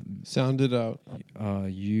 sound it out.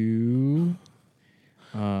 U.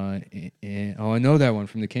 I know that one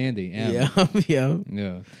from the candy. M. Yeah.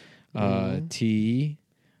 Yeah. T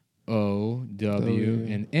O W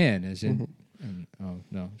and N as in. Oh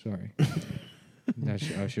no, sorry.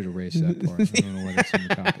 I should erase that part. I don't know why that's in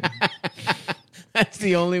the copy. That's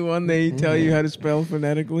the only one they tell you how to spell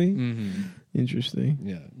phonetically. Interesting.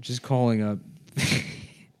 Yeah, just calling up.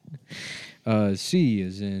 C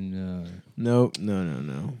is in. No. We're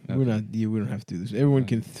not. We don't have to do this. Everyone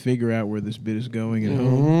can figure out where this bit is going at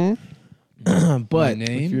home. But my If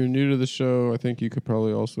name. you're new to the show, I think you could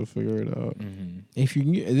probably also figure it out. if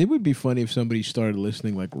you, it would be funny if somebody started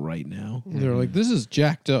listening like right now. They're like, "This is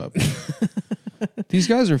jacked up. These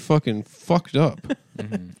guys are fucking fucked up."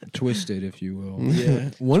 Twisted, if you will. Yeah,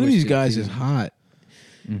 one of these Twisted guys Tea. is hot.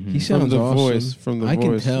 He From sounds the awesome. voice, from the I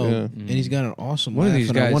can voice, tell, yeah. and he's got an awesome One of laugh, these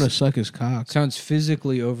and I guys- want to suck his cock. Sounds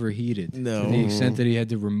physically overheated. No. To the extent that he had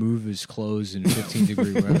to remove his clothes in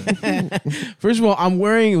 15-degree weather. First of all, I'm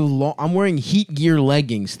wearing heat gear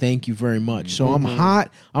leggings. Thank you very much. So I'm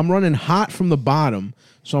hot. I'm running hot from the bottom.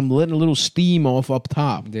 So I'm letting a little steam off up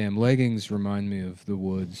top. Damn, leggings remind me of the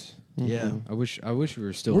woods. Yeah. I wish we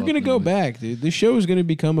were still. We're up gonna in go the woods. back, dude. This show is gonna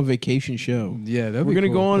become a vacation show. Yeah, that'd We're be gonna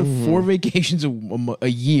cool. go on 4 vacations a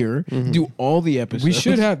year, do all the episodes. We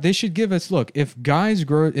should have. They should give us. Look, if diners,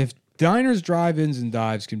 drive-ins, and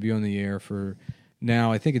dives can be on the air for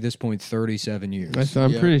now, I think at this point 37 years.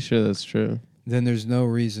 I'm Yeah. pretty sure that's true. Then there's no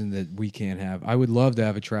reason that we can't have. I would love to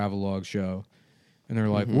have a travelogue show, and they're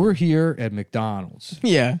like, we're here at McDonald's.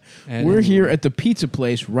 Yeah, And- we're here at the pizza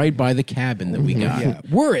place right by the cabin that we got. Yeah,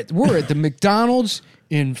 we're at the McDonald's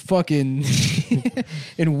in fucking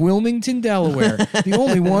in Wilmington, Delaware. The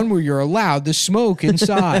only one where you're allowed to smoke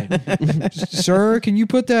inside. Sir, can you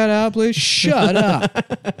put that out, please? Shut up.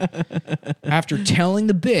 After telling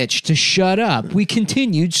the bitch to shut up, we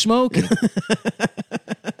continued smoking,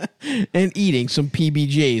 And eating some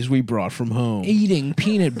PBJs we brought from home. eating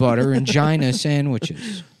peanut butter and Gina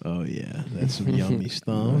sandwiches. Oh yeah, that's some yummy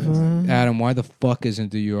stuff. Adam, why the fuck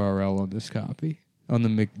isn't the URL on this copy? on the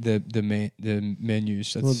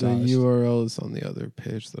menus. That's Well, the sized. URL is on the other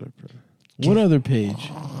page that I put. What other page?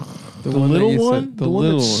 The one that little you one? said- The one that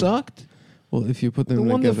little one. sucked? Well, if you put them The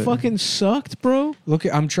one that together, fucking sucked, bro? Look,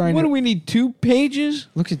 I'm trying What to do we need? 2 pages?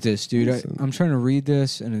 look at this, dude. Listen. I'm trying to read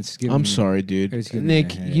this, and it's giving. I'm me- sorry, dude. It's giving me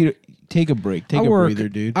Nick, a headache. you take a break. Take I a work, breather,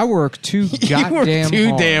 dude. I work too you goddamn work too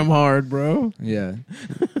hard. damn hard, bro. Yeah,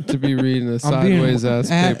 to be reading a I'm being- sideways ass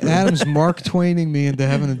paper. Adam's Mark Twaining me into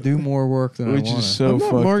having to do more work than Which I want. is so I'm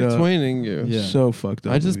not fucked Mark up. Twaining you. Yeah. So fucked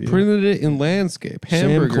up. I just of you. printed it in landscape, Sam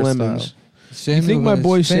hamburger Clemens. style. You think my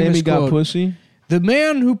boy Sammy got pussy? The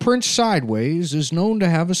man who prints sideways is known to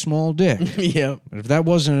have a small dick. Yep. But if that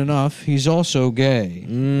wasn't enough, he's also gay.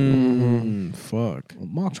 Fuck. Well,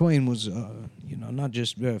 Mark Twain was, not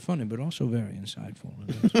just very funny, but also very insightful.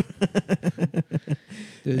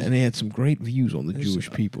 And they had some great views on the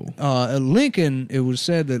Jewish people. Lincoln, it was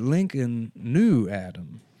said that Lincoln knew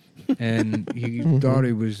Adam, and he thought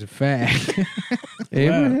he was a fag.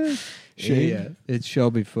 Abraham? Yeah, it's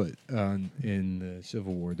Shelby Foote in the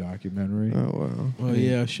Civil War documentary. Oh wow. Oh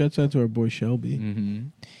yeah, shouts out to our boy Shelby. Hmm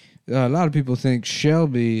a lot of people think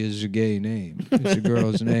Shelby is a gay name. It's a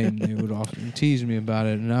girl's name. They would often tease me about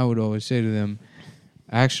it, and I would always say to them,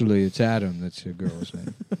 actually, it's Adam that's a girl's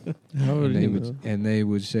name. How would and, they you would, know? and they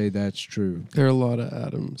would say that's true. There are a lot of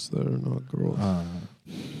Adams that are not girls.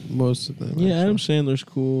 Most of them. Yeah, actually. Adam Sandler's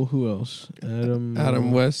cool. Who else?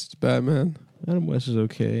 Adam West, Batman. Adam West is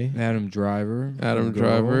okay. Adam Driver. Adam for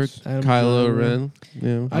Driver. girls. Adam Kylo Driver. Ren.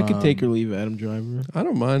 Yeah. I could take or leave Adam Driver. I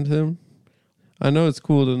don't mind him. I know it's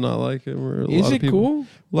cool to not like him. Or a Is lot it of people, cool?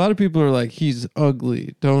 A lot of people are like, he's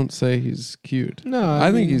ugly. Don't say he's cute. No,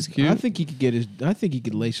 I think he's cute. I think he could get his. I think he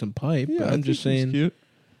could lay some pipe. Yeah, but I I'm just think he's saying. cute.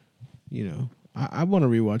 You know, I want to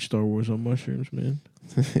rewatch Star Wars on mushrooms, man.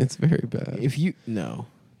 It's very bad. If you no,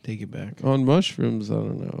 take it back. On mushrooms, I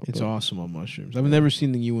don't know. It's but awesome on mushrooms. I've never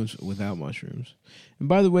seen the new ones without mushrooms. And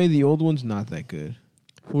by the way, the old one's not that good.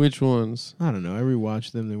 Which ones? I don't know. I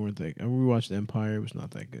rewatched them. They weren't that. I rewatched Empire. It was not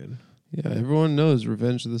that good. Yeah, everyone knows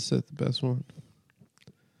Revenge of the Sith, the best one.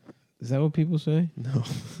 Is that what people say? No,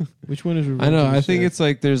 Which one is Revenge I know. of the I think Sith? it's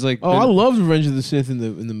like there's like. Oh, I loved Revenge of the Sith in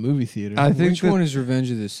the movie theater. I think Which that- one is Revenge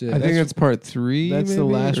of the Sith? I think it's part 3. That's the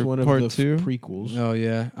maybe, last or one of part the 2. prequels. Oh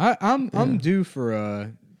yeah, I'm Yeah. due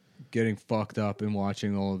for getting fucked up and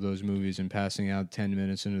watching all of those movies and passing out 10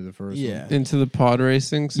 minutes into the first Yeah. one. Into the pod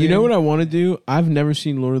racing. Scene. You know what I want to do? I've never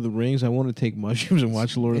seen Lord of the Rings. I want to take mushrooms and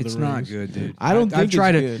watch Lord of It's the Rings. not good, dude. I don't think I've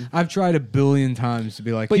tried it's it. good. I've tried a billion times to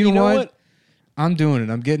be like, But you know what? what? I'm doing it.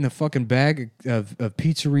 I'm getting a fucking bag of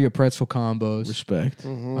pizzeria pretzel combos. Respect.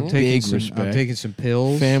 I'm taking Big some. respect. I'm taking some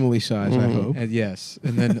pills. Family size, I hope. And yes,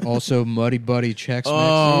 and then also Muddy Buddy Chex Mix.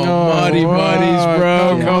 Oh, Oh, Muddy what? Buddies, bro.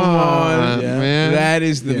 Come Come on, on. man. That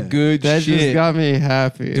is the Yeah. good That shit. just got me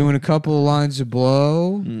happy. Doing a couple of lines of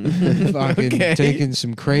blow, fucking Okay. taking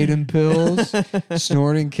some Kratom pills,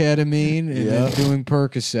 snorting ketamine, and Yeah. then doing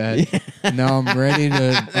Percocet. Now I'm ready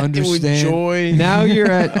to understand. Enjoy Now you're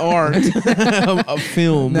at art, a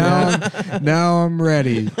film. Now I'm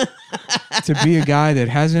ready to be a guy that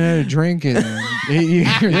hasn't had a drink in 8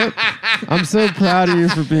 years. I'm so proud of you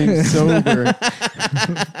for being sober.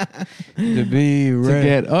 To be To ready.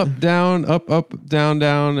 get up, down,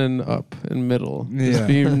 down, and up and middle. Yeah. Just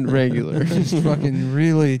being regular. Just fucking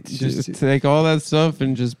really Just just take all that stuff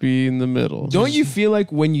and just be in the middle. Don't you feel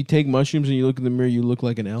like when you take mushrooms and you look in the mirror, you look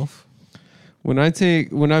like an elf? When I've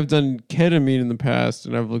done ketamine in the past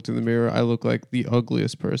and I've looked in the mirror, I look like the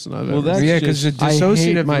ugliest person I've Well, ever that's seen. yeah, because the just- I hate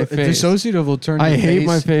dissociative, my face. dissociative will turn. I your hate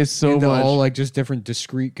my face so into much. all like just different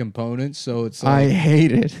discrete components. So it's I like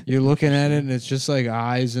hate it. you're looking at it and it's just like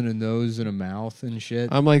eyes and a nose and a mouth and shit.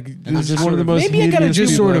 I'm like, And this just is one of the sort most of- maybe I gotta hideous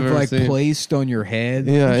just people sort I've of ever like seen. placed on your head.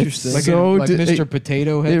 Yeah, it's Interesting. like, so like di- Mr. it-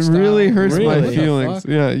 Potato Head It style. really hurts my Really? feelings.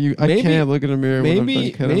 The Yeah, I Maybe- can't look in a mirror when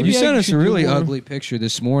maybe- I've done ketamine. maybe You I sent us a should do really more. ugly picture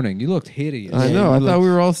this morning. You looked hideous. I Yeah, know. you I thought looked- we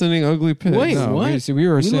were all sending ugly pics. Wait, No, what? we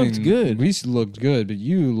were We saying looked good. We looked good, but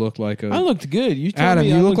you look like a. I looked good. You told Adam, me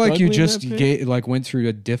you I look looked like you ugly in just that pic? like went through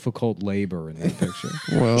a difficult labor in that picture.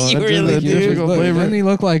 Well, You I did really the do. difficult Look, labor. doesn't he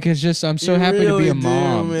look like it's just? I'm so You happy to really be a do,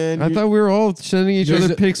 mom. man. I thought we were all sending each There's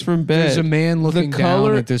other a- pics from There's a bed. man looking color-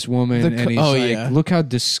 down at this woman, the and co- he's oh, like, yeah. "Look how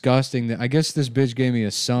disgusting that." I guess this bitch gave me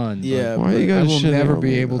a son. but Yeah, Why are you I guys will shitting never on be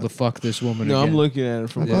me? able to fuck this woman No, again. I'm looking at it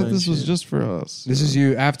from I thought behind this was shit. just for us. This is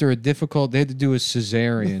you after a difficult. had to do a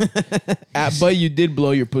cesarean. But you did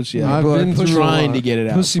blow your pussy out. I've been through a trying lot. to get it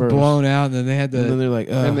out. Pussy first. blown out, and then they had And then to, they're like,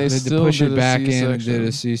 And Ugh. they they had to still push did it a back in and C-section. did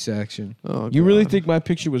a C-section. Oh, You really God. think my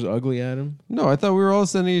picture was ugly, Adam? No, I thought we were all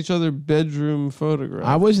sending each other bedroom photographs.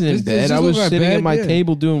 I wasn't in This bed. I look was like sitting bed, at my yeah.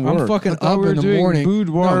 table doing work. I'm fucking I thought up we were in the doing morning.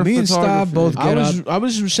 boudoir No, me and Stav photography. both I get up.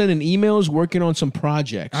 was sending emails, working on some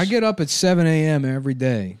projects. I get up at 7 a.m. every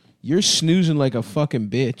day. You're snoozing like a fucking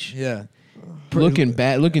bitch. Yeah. Looking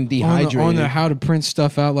bad, looking dehydrated. On the how to print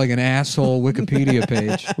stuff out like an asshole Wikipedia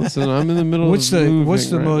page. Listen, I'm in the middle What's of the moving what's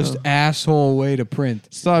the right most now. asshole way to print?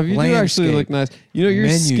 Stop, you do actually Landscape. look nice. You know, your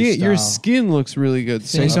Menu your style. skin looks really good.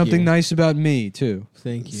 Say Thank something you. nice about me too.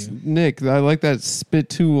 Thank you. Nick, I like that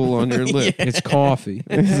spittool on your lip. It's coffee.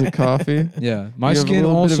 Is it coffee? Yeah, my You have a skin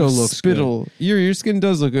little bit also of looks spittle. Your skin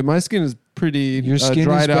does look good. My skin is pretty Your skin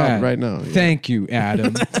dried is out bad. right now. Thank you,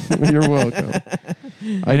 Adam. You're welcome.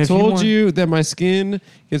 I if you told want- you that my skin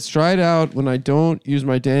gets dried out when I don't use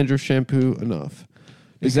my dandruff shampoo enough.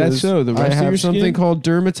 Is that Because so? The rest I of have your something skin? called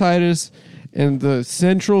dermatitis, and the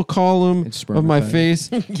central column It's of my spermatitis.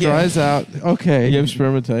 face dries out. Okay, You have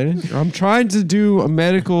spermatitis? I'm trying to do a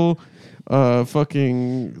medical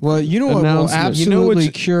fucking. Well, you know what will Announcement. absolutely You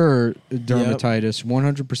know cure dermatitis,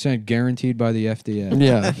 100% guaranteed by the FDA.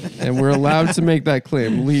 Yeah, and we're allowed to make that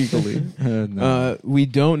claim legally. No. We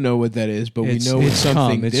don't know what that is, but we know it's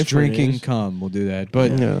something cum. It's different. drinking is. cum. We'll do that,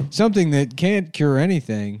 but Yeah. something that can't cure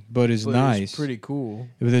anything, but is But nice. It's pretty cool.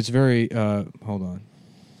 But it's very. Hold on.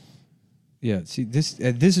 Yeah. See, this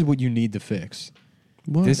is what you need to fix.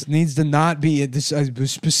 What? This needs to not be this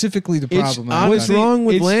specifically the problem. What's wrong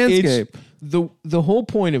with landscape? The whole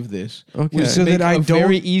point of this Okay. was So to make that I a don't-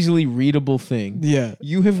 very easily readable thing. Yeah.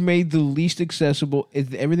 You have made the least accessible.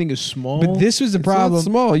 Everything is small. But this was the It's not problem.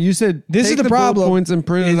 small. You said This take is the bullet problem. points and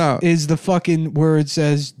print is, it out. is the fucking where it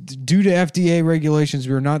says due to FDA regulations,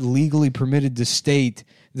 we are not legally permitted to state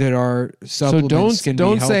that our supplements can be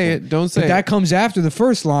don't helpful. say it. Don't say But it. that comes after the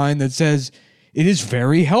first line that says it is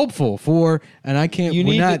very helpful for, and I can't. you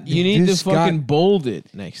we're need not, to, you need to this fucking got- bold it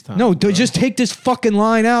next time. no. bro. Just take this fucking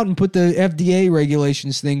line out and put the FDA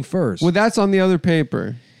regulations thing first. Well, that's on the other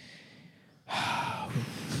paper.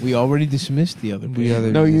 We already dismissed the other. The paper.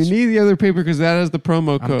 other- No, you need the other paper because that has the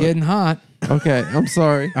promo I'm code. getting hot. Okay, I'm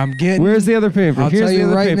sorry. I'm getting. Where's the other paper? I'll Here's tell the you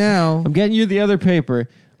other right paper. now. I'm getting you the other paper.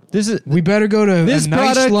 This is We better go to This a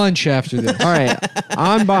nice product- lunch after this. all right.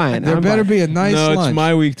 I'm buying. There I'm better buying. be a nice no, lunch. it's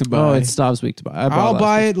my week to buy. Oh, it's Stav's week to buy. I'll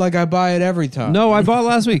buy it like I buy it every time. No, I bought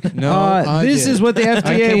last week. No, I this did. is what the I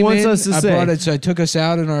FDA came wants in, us to I say. brought it, so I took us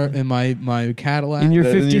out in my Cadillac. In your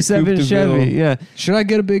In your 57 Coupe de Chevy, Ville. yeah, Should I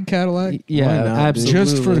get a big Cadillac? yeah, Why not, dude?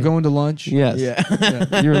 absolutely. Just for going to lunch? yes,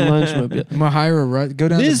 Yeah. your lunch mobile. I'm gonna hire go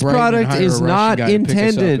down This to Brighton and product hire a is Russian not guy to pick us up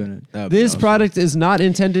intended. in it. That'd be This awesome. product is not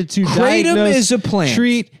intended to Kratom diagnose, is a plant.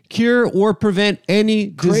 treat, cure, or prevent any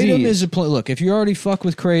Kratom disease. is a look. If you already fuck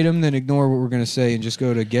with Kratom, then ignore what we're gonna say and just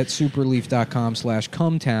go to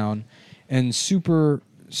getsuperleaf.com/cumtown and super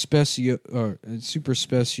speciosha.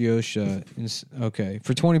 Okay,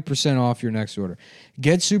 for 20% off your next order.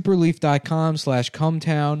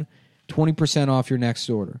 Getsuperleaf.com/cumtown, 20% off your next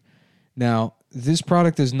order. Now, this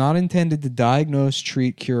product is not intended to diagnose,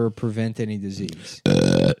 treat, cure, or prevent any disease.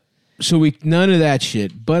 So none of that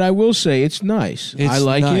shit. But I will say it's nice. It's I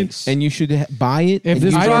like nice. it, and you should buy it. If and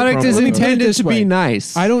This use our product promo is code. intended this to way. be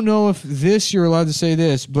nice. I don't know if this you're allowed to say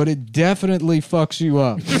this, but it definitely fucks you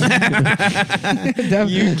up.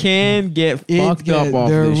 You can get fucked up off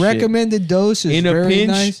their this shit. recommended dose is In a very pinch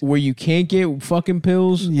nice. where you can't get fucking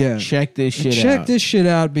pills. Yeah. check this shit Check out. this shit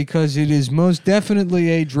out because it is most definitely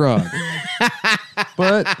a drug.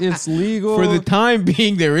 but it's legal For the time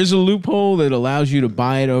being, there is a loophole that allows you to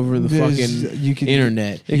buy it over the There's- fucking you can-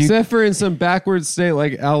 internet. except for in some backward state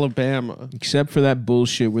like Alabama. Except for that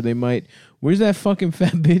bullshit where they might. Where's that fucking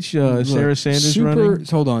fat bitch Sarah Sanders super, running?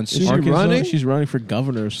 Hold on. she Super, running? She's running for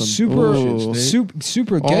governor or something. super, Oh.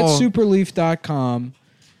 super, Oh. getsuperleaf.com.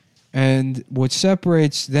 And what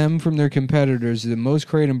separates them from their competitors is that most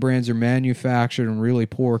Kratom brands are manufactured in really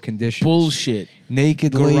poor conditions. Bullshit.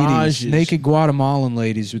 Naked Garages. ladies, naked Guatemalan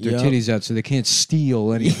ladies with their Yup. titties out so they can't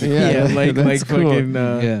steal anything. Yeah, like that's cool. fucking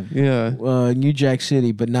Yeah. Yeah. New Jack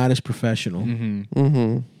City, but not as professional.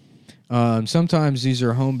 Mm-hmm. Sometimes these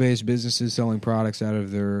are home-based businesses selling products out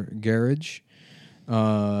of their garage.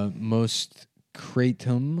 Most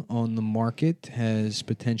Kratom on the market has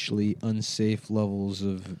potentially unsafe levels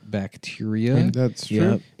of bacteria. That's true.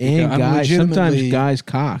 Yep. And I'm guys, sometimes legitimately- guys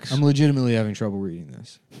cocks. I'm legitimately having trouble reading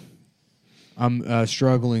this. I'm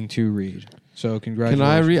struggling to read. So Can congratulations.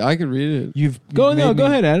 I read? I could read it. You've Go made me-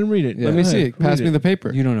 ahead, Adam. Read it. Yeah. Let me Go see ahead, it. Pass read me the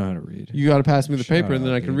paper. You don't know how to read. You got to pass me the Shut paper, and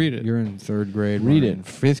then up, I can dude. read it. You're in third grade. Read we're it. in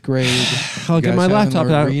fifth grade. I'll You get guys my haven't laptop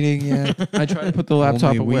learned out. reading yet. I try to put the laptop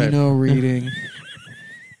Only away. we know reading.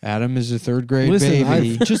 Adam is a third grade Listen,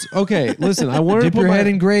 baby. I just okay. Listen, I wanted Dip to put your my head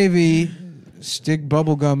in gravy, stick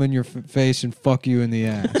bubble gum in your face, and fuck you in the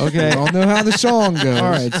ass. Okay. We all know how the song goes. All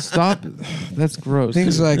right, stop. That's gross.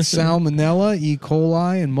 Things like salmonella, E.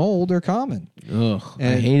 coli, and mold are common. Ugh, I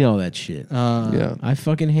And- hate all that shit. Yeah. I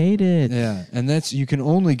fucking hate it. Yeah, and you can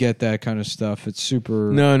only get that kind of stuff. It's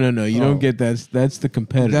super. No. You Oh. don't get that. That's the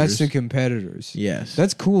competitors. That's the competitors. yes.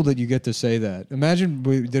 That's cool that you get to say that. Imagine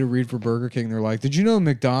we did a read for Burger King. They're like, "Did you know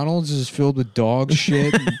McDonald's is filled with dog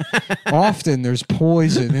shit? And often there's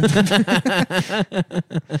poison."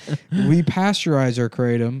 We pasteurize our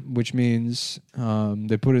kratom, which means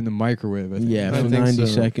they put it in the microwave. I think. yeah, I for think 90 so.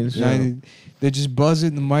 seconds. Yeah. They just buzz it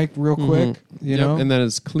in the mic real quick, you know, and then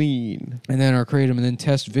it's clean and then our kratom, and then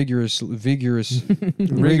test rigorously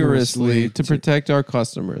to protect our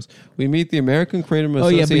customers. We meet the American Kratom Oh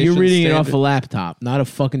Association. yeah, but you're reading it off a standard- laptop, not a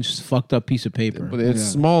fucking fucked up piece of paper. But it's Yeah.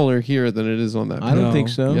 smaller here than it is on that. I don't No. think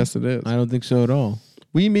so. Yes, it is. I don't think so at all.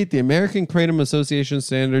 We meet the American Kratom Association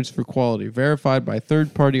standards for quality, verified by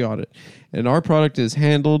third-party audit, and our product is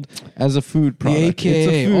handled as a food product. AKA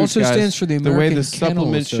It's a food, also guys, stands for the way American the Kennel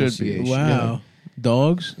supplement should be. Association. Wow.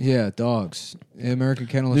 Dogs? Yeah, dogs. American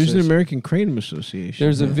Kennel There's an Association. American Kratom Association.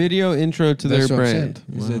 There's a video intro to their That's what I'm saying,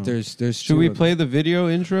 brand. is that there's Should two we of them. play the video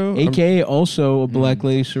intro? AKA also a black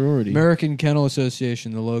lady sorority. American Kennel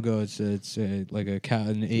Association? The logo it's like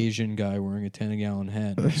an Asian guy wearing a 10-gallon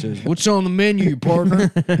hat. It says, "What's on the menu,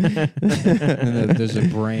 partner?" And then there's a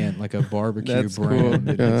brand, like a barbecue That's brand.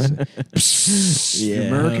 cool. that it's, Yeah,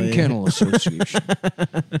 American hell yeah. Kennel Association.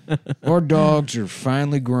 Our dogs are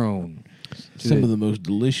finely grown. Some of the most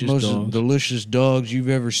delicious Most dogs. delicious dogs you've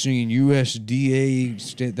ever seen.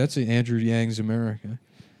 USDA. That's Andrew Yang's America.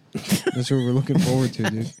 That's what we're looking forward to,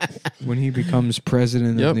 dude. When he becomes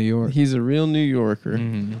president Yep, of New York. he's a real New Yorker.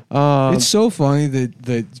 Mhm. It's so funny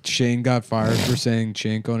that Shane got fired for saying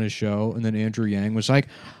chink on his show, and then Andrew Yang was like,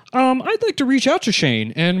 I'd like to reach out to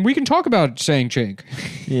Shane, and we can talk about saying chink.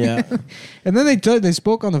 yeah. And then they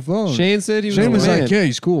spoke on the phone. Shane said he was. Shane a was man. like, yeah,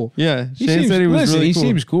 he's cool. Yeah, He Shane seems, said he was listen, really he cool.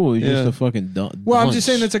 seems cool. He's Yeah. just a fucking dumb. Well, I'm just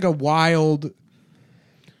saying that's like a wild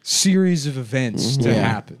series of events to Yeah.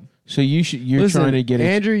 happen. So you're Listen, trying to get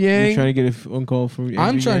Andrew You're Yang. trying to get a phone call from. I'm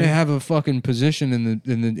Andrew trying to Yang? have a fucking position in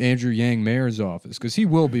the Andrew Yang mayor's office because he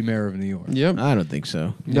will be mayor of New York. Yep. I don't think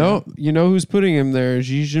so. No, you know who's putting him there?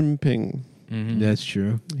 Xi Jinping. That's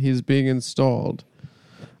true. He's being installed.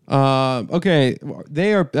 Okay,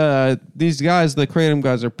 they are these guys. The Kratom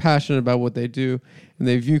guys are passionate about what they do, and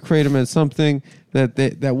they view Kratom as something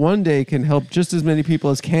that one day can help just as many people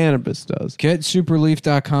as cannabis does.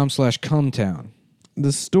 GetSuperleaf.com/cumtown.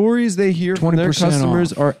 The stories they hear from their 20%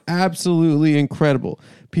 customers off. are absolutely incredible.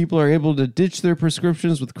 People are able to ditch their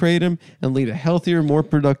prescriptions with Kratom and lead a healthier, more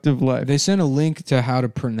productive life. They sent a link to how to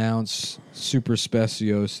pronounce super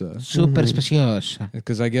speciosa Super speciosa.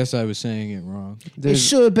 because I guess I was saying it wrong. It's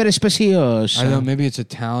super speciosa. I don't know, maybe it's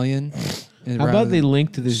Italian. How about they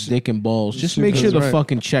link to this dick and balls? Just make sure the Right.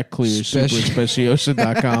 fucking check clears. Special-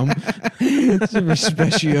 Superspeciosa.com. super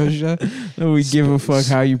speciosa? We give a fuck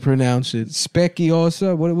how you pronounce it.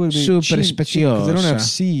 Specchiosa? What would it be? Super Because they don't have speciosa.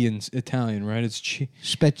 C in Italian, right? It's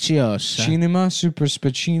Speciosa. cinema, super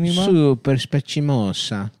specinema. Super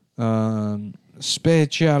specimosa.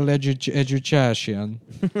 Special education.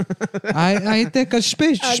 I take a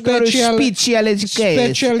special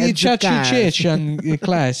special education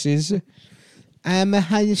classes. I'm a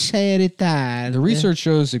how you say retard. The research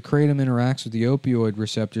shows that kratom interacts with the opioid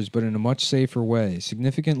receptors, but in a much safer way.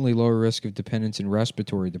 Significantly lower risk of dependence in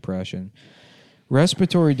respiratory depression.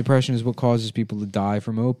 Respiratory depression is what causes people to die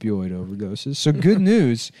from opioid overdoses. So good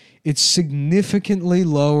news, it's significantly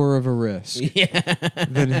lower of a risk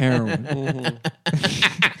than heroin.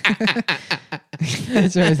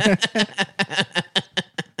 That's right.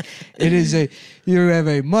 It is you have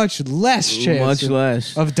a much less chance Much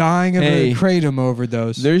less. of dying of Hey, a kratom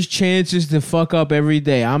overdose. There's chances to fuck up every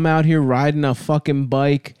day. I'm out here riding a fucking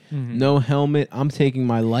bike, no helmet. I'm taking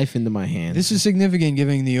my life into my hands. This is significant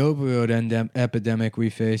given the opioid epidemic we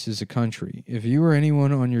face as a country. If you or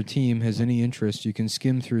anyone on your team has any interest, you can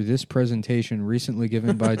skim through this presentation recently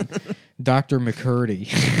given by Dr. McCurdy.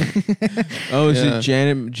 is Yeah. it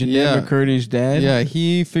Janet Yeah. McCurdy's dad? Yeah,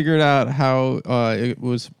 he figured out how it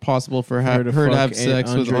was possible for her to have fuck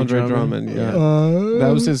sex with Andre Andre Drummond. Drummond. Yeah,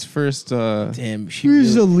 that was his first. Damn, she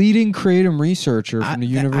He's really- a leading kratom researcher from the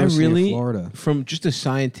I University really, of Florida. from just a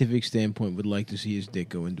scientific standpoint, would like to see his dick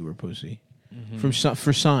go into her pussy.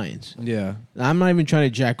 for science. Yeah. I'm not even trying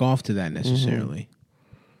to jack off to that necessarily.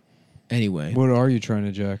 Anyway, What are you trying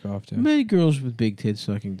to jack off to? many girls with big tits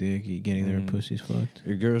sucking dick, getting their pussies fucked.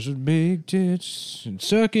 Your girls with big tits and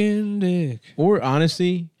sucking dick. Or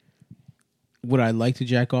honestly, what I'd like to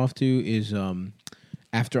jack off to is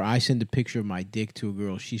after I send a picture of my dick to a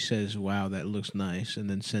girl, she says, "Wow, that looks nice," and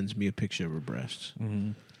then sends me a picture of her breasts.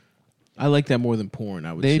 I like that more than porn.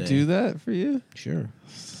 I would They say do that for you? Sure.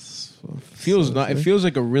 It feels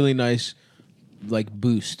like a really nice like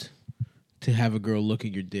boost to have a girl look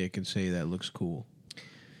at your dick and say that looks cool.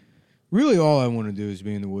 Really, all I want to do is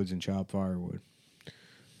be in the woods and chop firewood.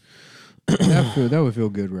 That would feel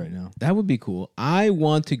good right now. That would be cool. I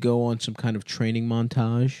want to go on some kind of training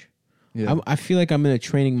montage. Yeah. I feel like I'm in a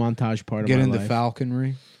training montage part Get of my into life.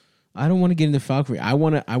 falconry. I don't want to get into falconry. I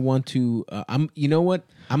want to. You know what?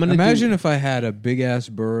 I'm gonna Imagine if I had a big ass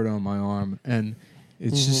bird on my arm and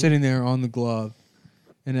it's just sitting there on the glove,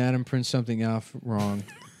 and Adam prints something out wrong,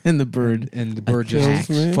 and the bird and the bird Kills just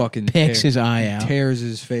me. fucking pecks his eye out tears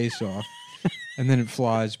his face off, and then it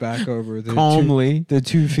flies back over the calmly. the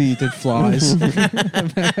 2 feet that flies.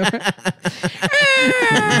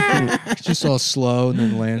 It's just all slow and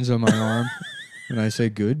then lands on my arm, and I say,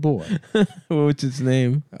 "Good boy, What's its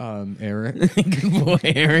name? Eric." Good boy,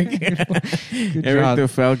 Eric. Good Eric job. the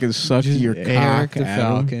Falcon sucked Just your Eric cock, the Adam.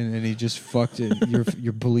 Falcon, and he just fucked it.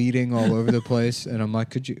 You're bleeding all over the place, and I'm like,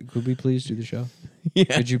 could we please do the show? Yeah.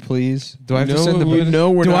 Could you please? Do I have You to know send the what bird? we-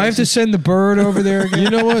 know we're Do not I have to send the bird over there again? You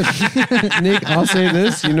know what, Nick? I'll say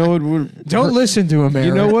this. You know what would Don't listen to him, Eric.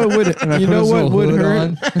 You know what would And I you put know his what little would hood hurt?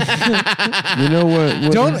 on. You know what?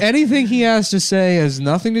 Would Don't anything he has to say has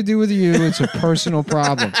nothing to do with you. It's a personal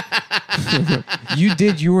problem. You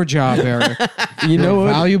did your job, Eric. You know You're a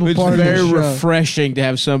what? valuable It's part very of the show. refreshing to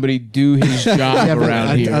have somebody do his job Yeah, but around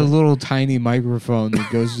a here. little tiny microphone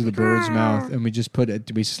that goes to the bird's mouth, and we just put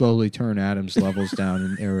it. We slowly turn Adam's levels down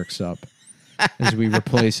and Eric's up as we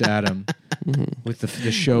replace Adam with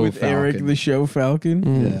the show With Falcon. Eric the show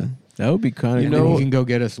Falcon. Yeah, That would be kind of and cool. then he can go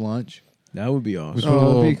get us lunch. That would be We awesome. put a Oh,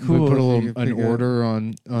 little, it'd be cool we put a if little you an could go- order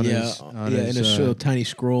on Yeah, his and a little tiny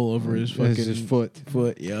scroll over his fucking his foot.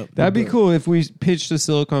 Yep. That'd be cool if we pitched to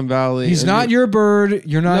Silicon Valley. He's and not we- your bird.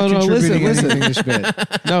 You're not No, contributing listen. anything to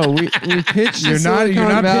Spit. No, we pitched. You're to not. Silicon You're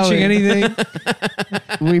not Valley. pitching anything.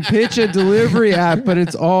 We pitch a delivery app, but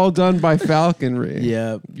it's all done by falconry.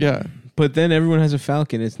 Yeah, Yeah. but then everyone has a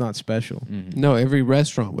Falcon. It's not special. No, every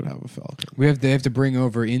restaurant would have a falcon. They have to bring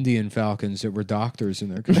over Indian falcons that were doctors in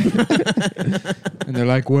their country. And they're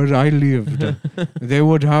like, where I lived, they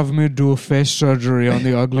would have me do face surgery on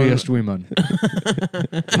the ugliest women.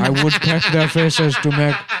 I would peck their faces to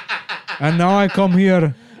make. And now I come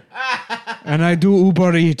here and I do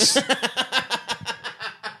Uber Eats.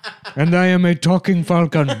 And I am a talking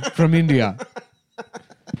falcon from India.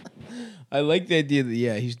 I like the idea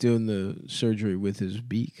that he's doing the surgery with his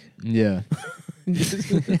beak, Yeah.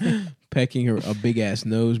 pecking her a big ass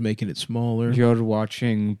nose, making it smaller. You're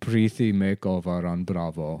watching Preeti Makeover on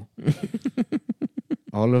Bravo.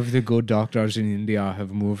 All of the good doctors in India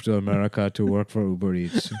have moved to America to work for Uber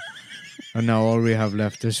Eats. And now all we have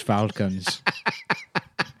left is falcons.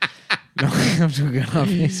 No, I'm too good.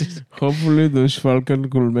 Hopefully, those Falcon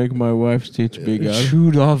could make my wife's tits bigger.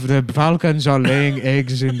 Shoot off. The falcons are laying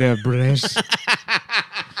eggs in their breasts.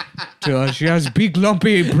 She has big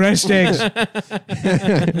lumpy breast eggs.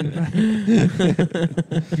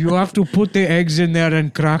 You have to put the eggs in there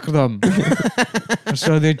and crack them.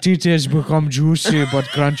 So the titties become juicy but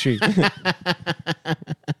crunchy.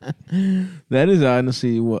 That is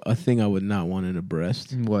honestly a thing I would not want in a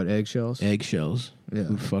breast. What, eggshells? Eggshells Yeah.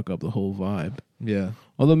 would fuck up the whole vibe. Yeah.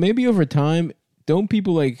 Although maybe over time, don't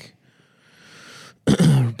people like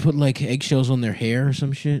put like eggshells on their hair or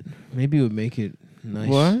some shit? Maybe it would make it nice.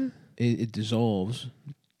 What? It dissolves.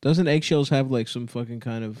 Doesn't eggshells have like some fucking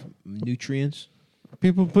kind of nutrients?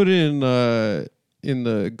 People put it in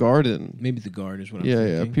the garden. Maybe the guard is what I'm Yeah,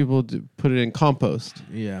 thinking. People put it in compost.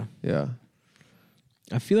 Yeah. Yeah.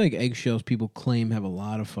 I feel like eggshells people claim have a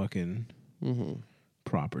lot of fucking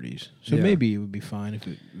properties. So Yeah. maybe it would be fine if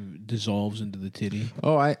it dissolves into the titty.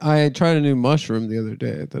 Oh, I tried a new mushroom the other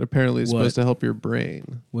day that apparently is What? supposed to help your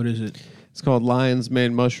brain. What is it? It's called lion's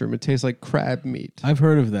mane mushroom. It tastes like crab meat. I've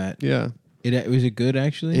heard of that. Yeah. Was it good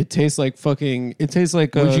actually? It tastes like fucking. It tastes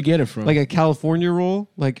like Where'd you get it from? like a California roll,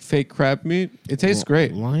 like fake crab meat. It tastes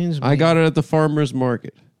great. Lion's I got it at the farmer's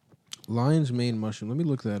market. Lion's mane mushroom. Let me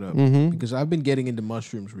look that up Mhm. because I've been getting into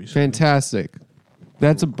mushrooms recently. Fantastic.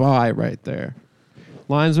 That's a buy right there.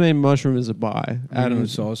 Lion's mane mushroom is a buy. Adam, Adam,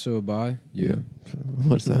 it's also a bi. yeah.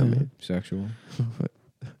 What's that mean? Sexual.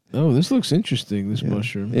 Oh, this looks interesting. This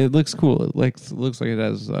mushroom. It looks cool. It looks like it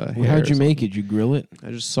has. Well, how'd you make it? You grill it?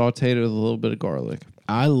 I just sauteed it with a little bit of garlic.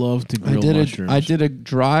 I love to grill mushrooms. I did a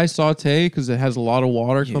dry saute because it has a lot of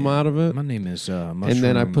water come out of it. My name is Mushroom. And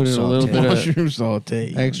then I put in a little bit of mushroom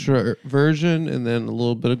saute. extra virgin and then a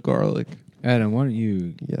little bit of garlic. Adam, why don't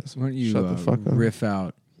you? Yes. Why don't you Shut the fuck up. riff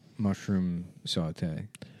out mushroom saute?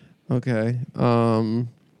 Okay.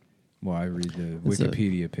 Well, I read the It's a-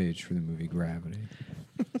 Wikipedia page for the movie Gravity.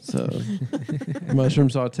 So mushroom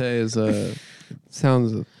saute is a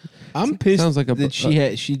sounds I'm pissed sounds like a that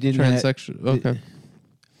she didn't have, transsexual. Okay.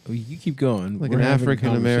 Oh, you keep going. Like We're an having a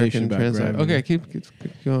African American conversation about transsexual. gravity. Okay,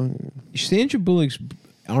 keep going. Sandra Bullock's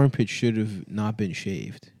armpit should have not been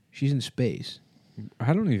shaved. She's in space.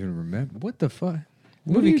 I don't even remember what the fuck.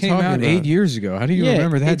 The What are movie you came talking out about? 8 years ago. How do you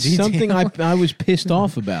remember that it's detail? something I was pissed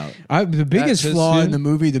off about. The biggest pissed flaw you? in the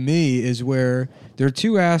movie to me is where there are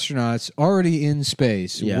two astronauts already in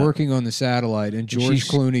space Yeah. working on the satellite, and George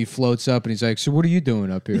She's- Clooney floats up and he's like, "So what are you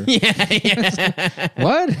doing up here?" Yeah.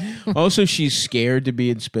 What Also, she's scared to be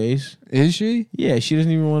in space. is she? Yeah, she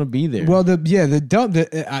doesn't even want to be there. Well,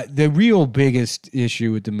 the real biggest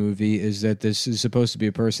issue with the movie is that this is supposed to be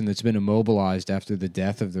a person that's been immobilized after the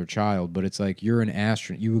death of their child, but it's like you're an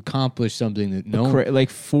astronaut, you accomplished something that no one. like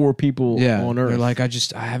 4 people on Earth. They're like,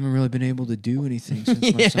 I haven't really been able to do anything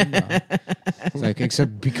since my son died. It's like,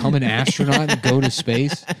 except become an astronaut and go to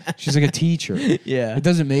space. She's like a teacher. yeah, It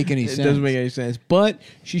doesn't make any it sense. doesn't make any sense. But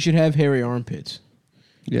she should have hairy armpits,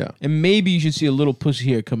 Yeah. and maybe you should see a little pussy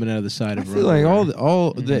hair coming out of the side I of her. feel like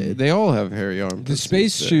underwear. they all have hairy arms. The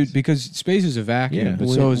spacesuit, because space is a vacuum, Yeah, but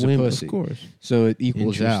so is a women, pussy. of course. So it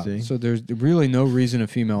equals out. Interesting. So there's really no reason a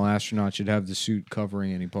female astronaut should have the suit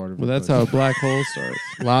covering any part of Well, her that's pussy. how a black hole starts.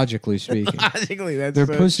 Logically speaking. Logically, that's Their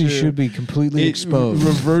so pussy true. should be completely It exposed.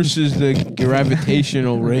 reverses the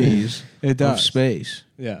gravitational rays It of does. space.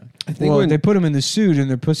 Yeah. I think Well, when- they put them in the suit and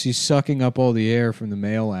their pussy's sucking up all the air from the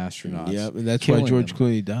male astronauts. Yep, and that's why killing George them.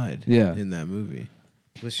 Clooney died. Yeah. in that movie.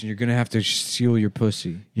 Listen, you're gonna have to seal your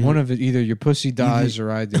pussy. Yeah. One of it, either your pussy dies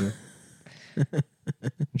or I do. And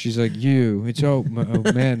she's like, it's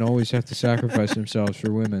men always have to sacrifice themselves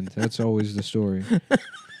for women. That's always the story.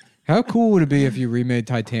 How cool would it be if you remade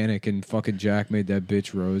Titanic and fucking Jack made that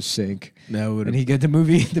bitch Rose sink? That would And he get the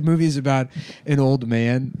movie. The movie is about an old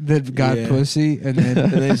man that got Yeah. pussy, and then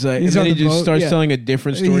And then, he's like, He's and then on he the just boat, starts yeah. telling a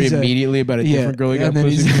different story He's like- immediately about a different girl he got and then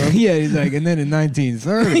pussy from. he's like, and then in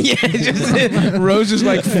 1930, Yeah, just Rose is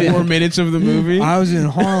like 4 minutes of the movie. I was in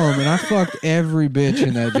Harlem and I fucked every bitch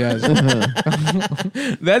in that jazz.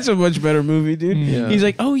 That's a much better movie, dude. Yeah. He's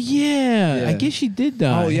like, oh yeah, I Yeah. guess she did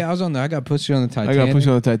die. Oh yeah, I got pussy on the I Titanic. got pushed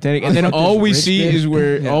on the Titanic, I and then fucked all this we rich see bitch. is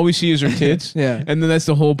where Yeah. all we see is her tits. Yeah. and then that's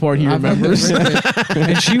the whole part he I fucked remembers. this rich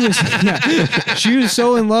bitch. And she was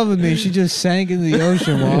so in love with me, she just sank into the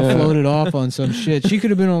ocean while I floated off on some shit. She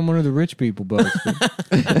could have been on one of the rich people boats.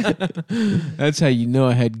 That's how you know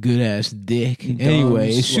I had good ass dick. Anyway,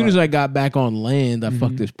 as soon slut. as I got back on land, I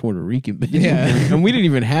fucked this Puerto Rican bitch. Yeah. and we didn't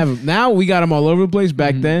even have them. Now we got them all over the place.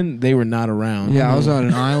 Back then, they were not around. Yeah, I was on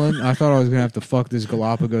an island. I thought I was gonna have to fuck this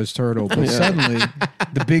Galapagos turtle, but suddenly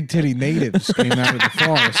the big titty natives came out of the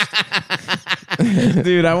forest.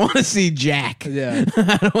 Dude, I want to see Jack. Yeah,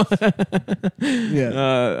 yeah.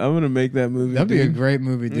 I'm gonna make that movie. That'd be a dude. great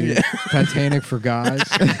movie, dude. Titanic for guys.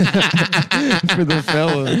 For the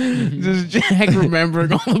fella. Just Jack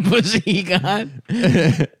remembering all the pussy he got.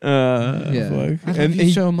 Yeah. Fuck. I love And you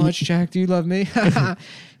he- so much, Jack. Do you love me?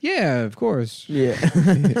 Yeah, of course. Yeah.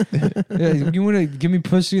 Yeah, you want to give me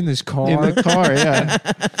pussy in this car? In the car, yeah.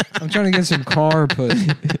 I'm trying to get some car pussy.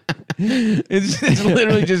 It's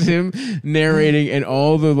literally just him narrating, and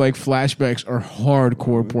all the like flashbacks are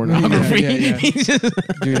hardcore pornography. Yeah. He's just-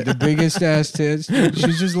 Dude, the biggest ass tits.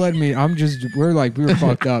 She's just letting me. we were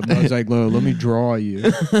fucked up. And I was like, let me draw you.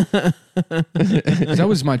 That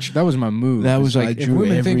was my move. That was It's like, if drew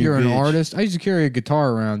women think every you're an bitch. artist. I used to carry a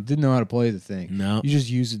guitar around. Didn't know how to play the thing. No. You just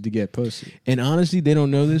use it to get pussy. And honestly, they don't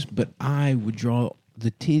know this, but I would draw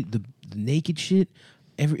the naked shit.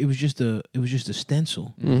 It was just a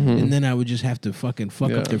stencil, and then I would just have to fucking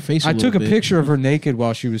fuck up their face. I took a bit. picture of her naked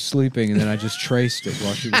while she was sleeping, and then I just traced it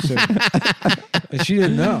while she was sleeping. And she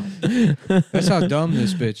didn't know. That's how dumb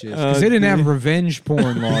this bitch is. Because they didn't have revenge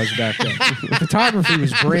porn laws back then. Photography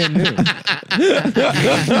was brand new.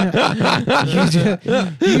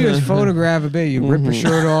 you just photograph a bit. You rip her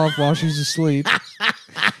shirt off while she's asleep.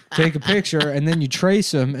 Take a picture, and then you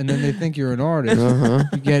trace them, and then they think you're an artist.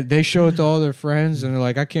 They show it to all their friends, and they're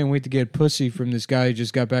like, "I can't wait to get pussy from this guy who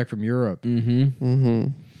just got back from Europe."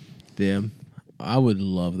 Damn, I would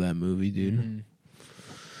love that movie, dude.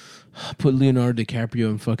 Put Leonardo DiCaprio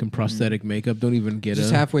in fucking prosthetic makeup. Don't even get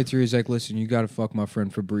Just a... halfway through, he's like, "Listen, you got to fuck my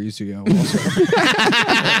friend Fabrizio. Also.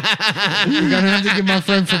 You're gonna have to give my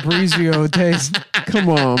friend Fabrizio a taste." Come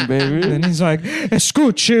on, baby. And he's like,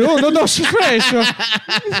 "Escuchi, uno, dos, tres."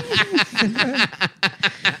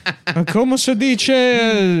 Come si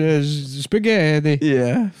dice spaghetti?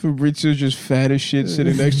 Yeah, Fabrizio's just fat as shit,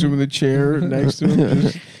 sitting next to him in the chair, next to him,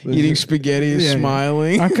 just eating spaghetti and Yeah.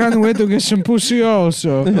 smiling. I can't wait to get some pussy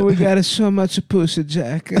also. We got so much pussy,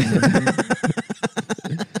 Jack.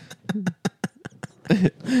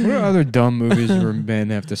 What are other dumb movies where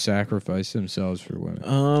men have to sacrifice themselves for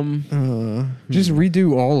women? Just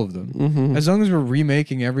redo all of them. As long as we're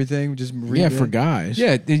remaking everything, just yeah, for guys.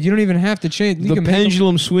 Yeah, you don't even have to change. You The can make them-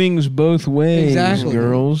 pendulum swings both ways, Exactly.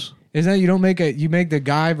 girls. Is that you don't make you make the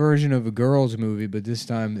guy version of a girl's movie, but this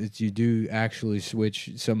time you do actually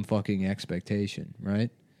switch some fucking expectation, right?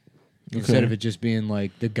 Instead of it just being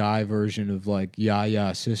like the guy version of like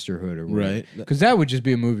Ya Sisterhood or whatever. Right. Because that would just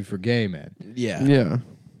be a movie for gay men. Yeah. Yeah.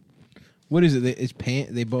 What is it? It's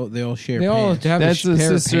pants. They all share They all pants. have That's a the pair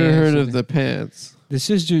sisterhood pants. of the pants. The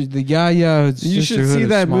sister, the Ya You should Sisterhood see of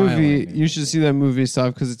that Smiling. movie. You should see that movie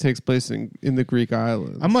stuff because it takes place in the Greek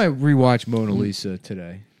islands. I might rewatch Mona Lisa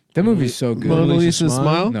today. That movie's so good. Mona Lisa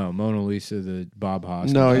Smile? No, Mona Lisa, the Bob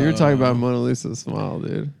Hoskins. No, you're talking about Mona Lisa Smile,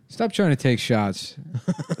 dude. Stop trying to take shots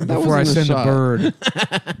That before I wasn't a send shot. the bird.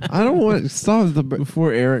 I don't want stop the.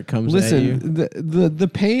 Before Eric comes at you. Listen, the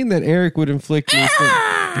pain that Eric would inflict me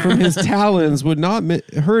from his talons would not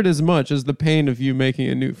hurt as much as the pain of you making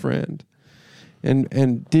a new friend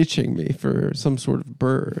and ditching me for some sort of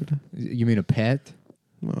bird. You mean a pet?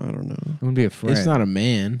 Well, I don't know. It wouldn't be a friend. It's not a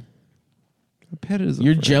man. A pet is.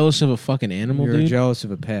 You're friend. jealous of a fucking animal, You're dude. jealous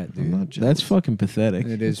of a pet, dude. I'm not jealous. That's fucking pathetic.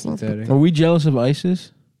 It is It's not pathetic. Are we jealous of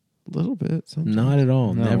ISIS? a little bit. Sometimes. Not at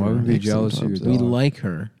all. No, Never. I would be Nick jealous of your sometimes. dog. We like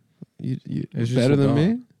her You It's just better a than dog.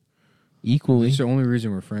 me. equally. It's the only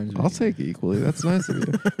reason we're friends. With I'll you. take equally. That's nice of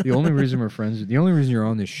you. The only reason we're friends. The only reason you're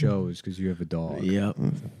on this show is because you have a dog. Yep.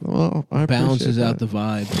 Well, I Balances appreciate out that. the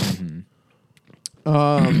vibe.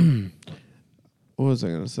 Mhm. What was I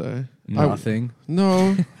gonna say? Nothing.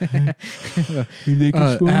 No,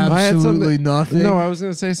 Absolutely nothing. no. I was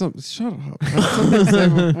gonna say something. Shut up. I had something to say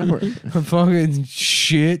before. Fucking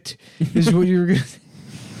shit is what you were gonna.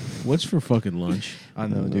 What's for fucking lunch? I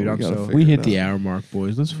know, No, dude. we I'm gotta so. figure We it hit out. the hour mark,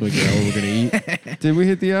 boys. Let's figure out what we're gonna eat. Did we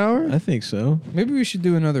hit the hour I think so. Maybe we should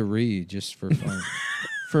do another read just for fun.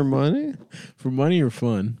 for money? For money or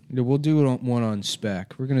fun? Yeah, we'll do it on, one on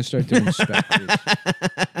spec. We're gonna start doing spec. reads.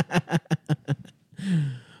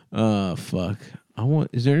 Fuck. I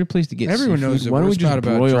want. Is there any place to get? Everyone seafood? knows the Why don't we worst just part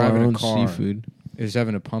about broil our driving a own car. seafood? Is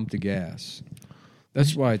having to pump the gas.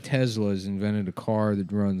 That's why Tesla's invented a car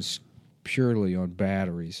that runs purely on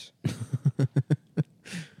batteries.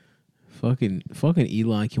 Fucking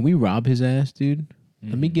Elon. Can we rob his ass, dude?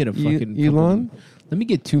 Let me get a fucking Elon? Let me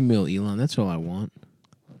get $2 million, Elon. That's all I want.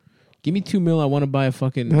 Give me $2 million. I want to buy a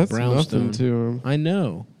fucking That's brownstone. nothing to him. I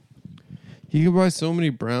know. He could buy so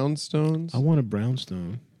many brownstones. I want a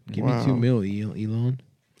brownstone. Give Wow. me $2 million, Elon.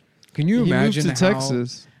 Can you He moved imagine to how,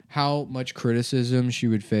 Texas. how much criticism she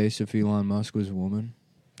would face if Elon Musk was a woman?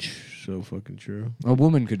 So fucking true. A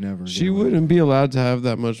woman could never. She get away. wouldn't be allowed to have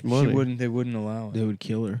that much money. She wouldn't. They wouldn't allow it. They would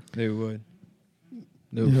kill her. They would.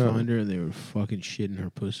 They would Yeah. find her and they would fucking shit in her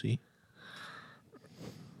pussy.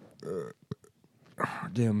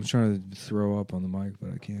 Damn, I'm trying to throw up on the mic, but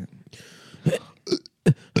I can't.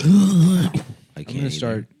 I I'm can't gonna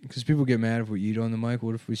start because people get mad if we eat on the mic.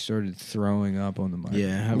 What if we started throwing up on the mic?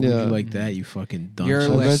 Yeah, how would Yeah. you like that? You fucking dunce. You're I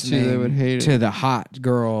bet you listening they would hate it. to the Hot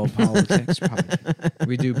Girl Politics podcast.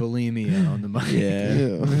 We do bulimia on the mic. Yeah.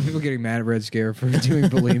 Yeah. People getting mad at Red Scare for doing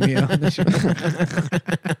bulimia on the show.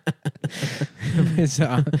 It's,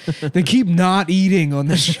 they keep not eating on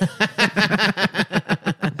the show.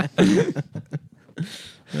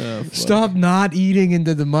 Oh, fuck. Stop not eating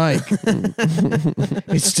into the mic.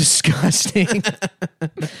 It's disgusting.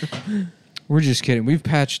 We're just kidding. We've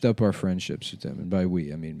patched up our friendships with them, and by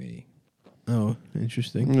we, I mean me. Oh,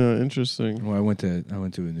 interesting. No, interesting. Well, I went to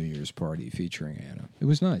a New Year's party featuring Anna. It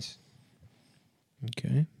was nice.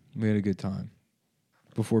 Okay. We had a good time.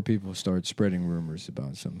 Before people start spreading rumors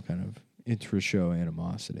about some kind of intra-show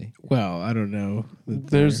animosity. Well, I don't know.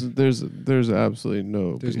 There's absolutely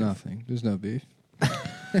no. There's beef. nothing. There's no beef.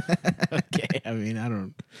 Okay. I mean, I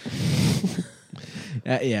don't.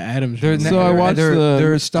 Yeah, Adam's. They're So I watched they're, the-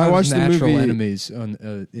 they're I Styles' watched the natural movie- enemies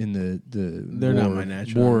on in the They're war, not my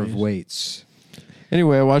natural war enemies. of weights.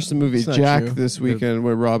 Anyway, I watched the movie It's not Jack true. this weekend,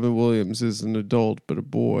 where Robin Williams is an adult but a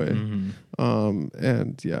boy. Mm-hmm.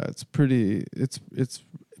 And yeah, it's pretty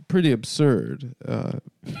absurd.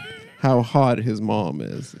 how hot his mom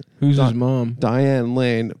is. Who's his mom? Diane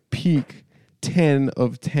Lane, peak 10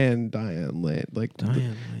 of 10 Diane Lane. Like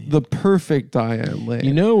Diane Lane. the perfect Diane Lane.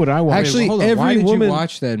 You know what I watched? Actually, Hold on, every why did woman- you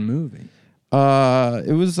watch that movie?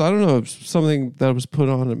 It was, I don't know, something that was put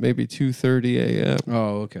on at maybe 2:30 a.m.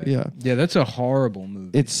 Oh, okay. Yeah. Yeah, that's a horrible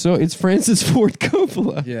movie. It's Francis Ford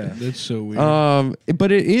Coppola. yeah. That's so weird.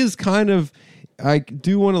 But it is kind of, I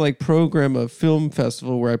do want to like program a film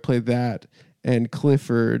festival where I play that and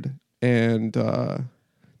Clifford and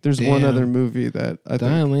there's one Damn. other movie that I think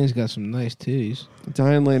Diane Lane's got some nice titties.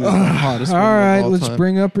 Diane Lane is the hottest All woman right, of all let's time.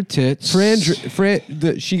 bring up her tits.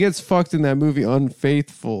 She gets fucked in that movie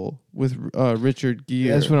Unfaithful with Richard Gere.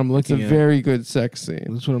 That's what I'm looking It's a at. very good sex scene.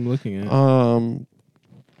 That's what I'm looking at. Um,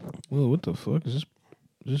 Well, what the fuck is this?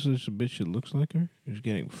 Is this a bitch that looks like her? She's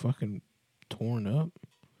getting fucking torn up.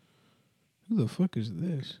 Who the fuck is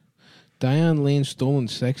this? Diane Lane stolen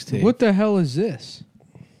sex tape. What the hell is this?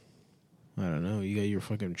 I don't know. You got your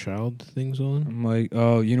fucking child things on? I'm like,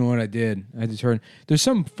 oh, you know what I did? I just heard there's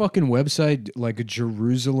some fucking website like a What's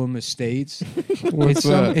Jerusalem Estates.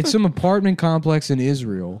 that? It's some apartment complex in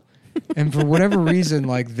Israel, and for whatever reason,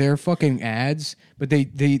 like they're fucking ads, but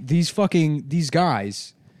these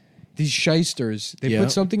guys, these shysters, they Yeah.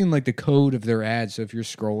 put something in like the code of their ad. So if you're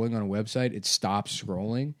scrolling on a website, it stops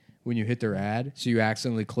scrolling when you hit their ad. So you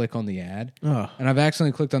accidentally click on the ad. Oh, And I've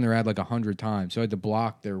accidentally clicked on their ad like 100 times. So I had to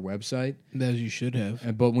block their website. as you should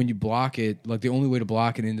have. But when you block it, like the only way to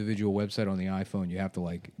block an individual website on the iPhone, you have to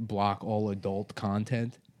like block all adult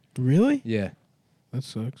content. Really? Yeah. That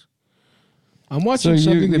sucks. I'm watching So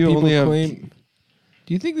something that you people only have- claim.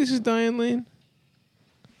 Do you think this is Diane Lane?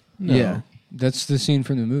 No. Yeah. That's the scene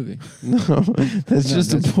from the movie. no, that's No,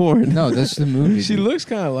 just a that's- porn. No, that's the movie. She dude. looks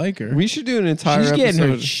kind of like her. We should do an entire She's getting her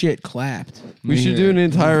episode. shit clapped. We should Yeah. do an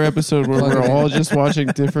entire episode where Plug we're it in. all just watching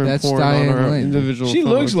different That's porn Diane on our Lane. individual She phones.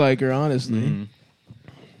 looks like her, honestly. Mhm.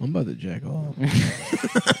 I'm about to jack off.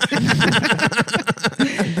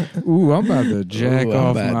 Ooh, I'm about to jack Ooh, I'm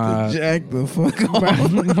off about my, to jack the fuck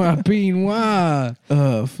off. my Pinoir.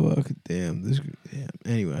 Oh fuck! Damn this. Damn.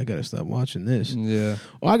 Anyway, I gotta stop watching this. Yeah.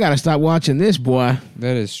 Oh, I gotta stop watching this, boy.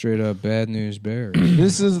 That is straight up bad news bears.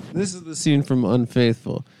 This is the scene from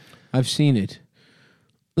Unfaithful. I've seen it.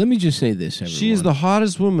 Let me just say this, everyone. She is the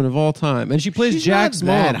hottest woman of all time, and she plays She's Jack's not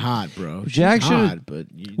that mom. hot, bro. She's Jack should've- hot, but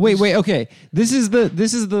Wait, okay. This is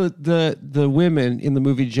the women in the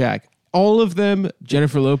movie Jack. All of them.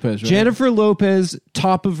 Jennifer Lopez. Right? Jennifer Lopez,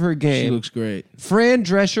 top of her She game. looks great. Fran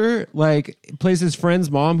Drescher, like, plays his friend's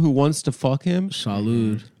mom who wants to fuck him.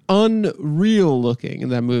 Salud. Unreal looking in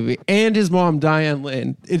that movie, and his mom Diane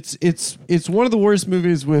Lane. It's one of the worst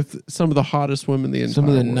movies with some of the hottest women in the entire Some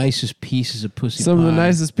of the world. nicest pieces of pussy. Some of the pie.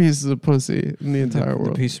 nicest pieces of pussy in the entire The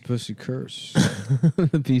world. piece of pussy curse.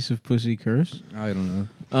 the piece of pussy curse. I don't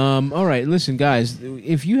know. All right, listen, guys.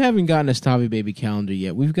 If you haven't gotten a Stabby Baby calendar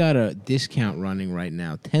yet, we've got a discount running right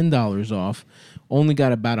now. $10 off. Only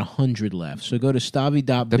got about 100 left. So go to stabby.biz.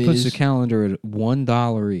 That puts the calendar at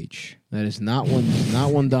 $1 each. That is not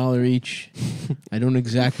 $1 each. I don't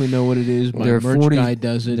exactly know what it is. My They're merch 40 guy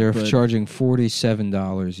does it. They're but charging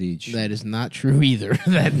 $47 each. that is not true either.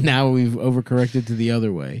 That now we've overcorrected to the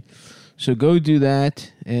other way. So go do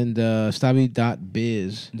that and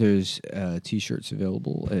stabby.biz. There's t-shirts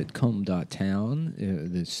available at cum.town.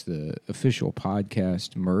 It's the official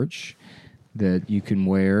podcast merch that you can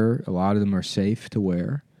wear. A lot of them are safe to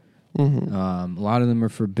wear. A lot of them are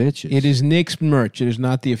for bitches. It is Nick's merch. It is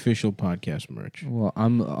not the official podcast merch. Well,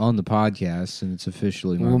 I'm on the podcast, and it's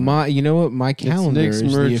officially my Well, merch. you know what? My calendar It's is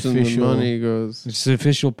Nick's the merch and the official. money goes. It's the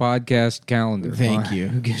official podcast calendar. Thank you.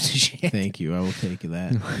 Who gives a shit? Thank you. I will take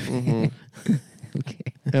that.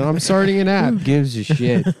 Okay. And I'm starting an app. Who gives a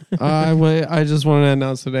shit? I just want to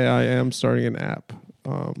announce today I am starting an app.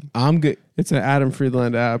 I'm good. It's an Adam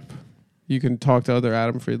Friedland app. You can talk to other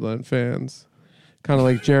Adam Friedland fans, kind of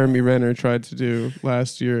like Jeremy Renner tried to do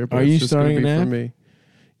last year. But Are it's you just gonna starting be an for app? me?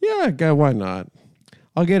 Yeah, why not?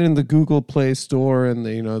 I'll get in the Google Play Store and the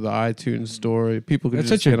iTunes Store. People can That's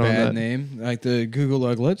just such a get on bad that. name. Like the Google,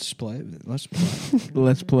 like let's play. Let's play.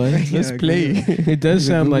 Let's Yeah, play. It does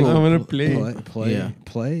sound like I want to play. Play, Yeah.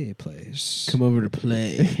 play, place. come over to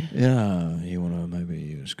play. Yeah, you want to maybe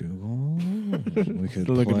use Google? We could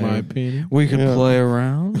Look at play- my opinion. We could Yeah. play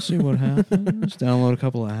around, see what happens. Download a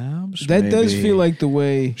couple of apps. That does maybe feel like the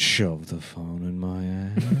way. shove the phone in my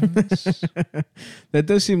ass. That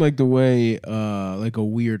does seem like the way, like a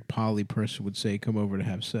weird poly person would say, "Come over to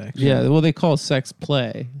have sex." Yeah, well, they call sex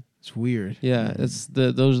play. it's weird. Yeah, it's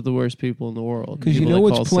those are the worst people in the world. Because you People know that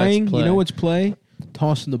call what's sex playing. play. You know what's play?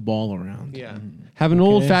 Tossing the ball around. Yeah, have an Okay.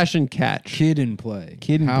 old fashioned catch. Kid and play.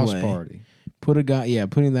 Kid and House play. party.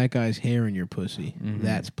 putting that guy's hair in your pussy. Mhm.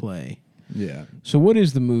 That's play. Yeah. So what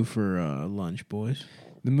is the move for lunch, boys?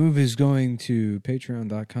 The move is going to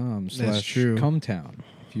patreon.com That's true. /Cumtown.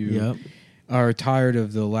 If you are tired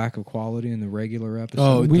of the lack of quality in the regular Oh,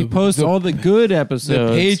 episodes. We post all the good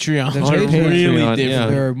episodes. The Patreon The are Patreon, really yeah.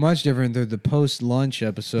 different. They're much different. They're the post-lunch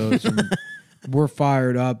episodes. And we're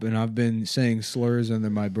fired up, and I've been saying slurs under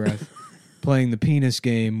my breath, playing the penis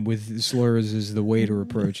game with slurs as the waiter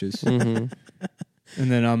approaches. Mhm. And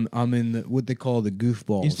then I'm in what they call the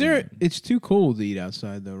goofball. Is there? zone. It's too cold to eat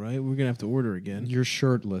outside, though, right? We're gonna have to order again. You're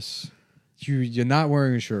shirtless. You're not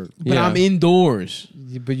wearing a shirt, But Yeah. I'm indoors.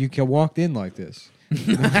 but you walked in like this.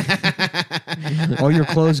 All your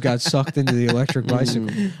clothes got sucked into the electric bicycle.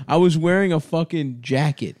 I was wearing a fucking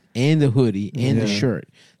jacket and a hoodie and a Yeah. shirt.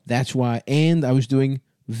 That's why. And I was doing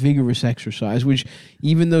vigorous exercise, which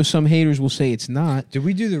even though some haters will say it's not, Did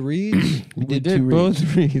we do the reads? we We did did two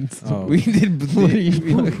both reads. reads. Oh. We did.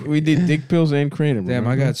 we did dick pills and kratom. Damn,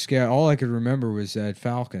 I remember? got scared. All I could remember was that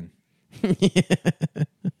Falcon.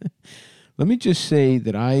 Let me just say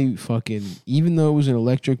that I fucking, even though it was an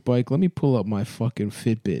electric bike, let me pull up my fucking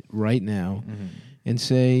Fitbit right now and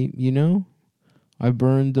say, I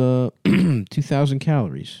burned 2,000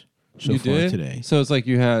 calories so You far did? today. So it's like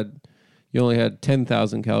you only had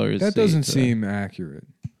 10,000 calories. That to eat doesn't today. seem accurate.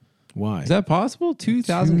 Why? Is that possible?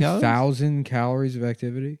 2,000 calories? 2,000 calories of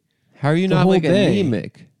activity? How are you The not whole like day.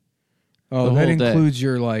 anemic? Oh, The that whole day. includes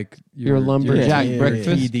your Your lumberjack yeah,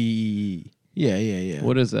 breakfast? PDE. yeah.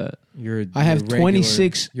 What is that? I have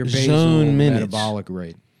 26 your basal zone minutes. metabolic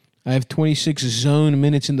rate. I have 26 zone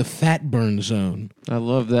minutes in the fat burn zone. I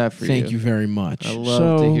love that for you. Thank you very much. I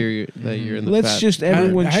love So, to hear that you're in the Let's fat. just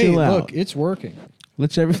everyone Hey, chill out. look, it's working.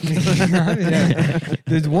 Let's everything. Yeah.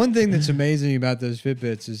 There's one thing that's amazing about those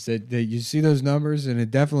Fitbits is that you see those numbers, and it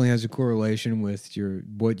definitely has a correlation with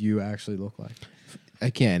what you actually look like.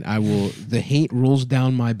 Again, the hate rolls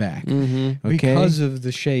down my back. Mm-hmm. Okay? Because of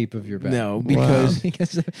the shape of your back. No, because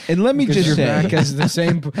because and let me because just your say back has the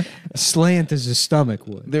same slant as a stomach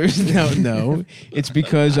would. there's no. It's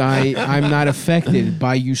because I'm not affected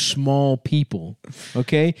by you small people.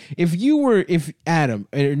 Okay, if Adam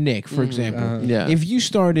or Nick, for example, Yeah. if you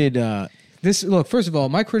started, Look, first of all,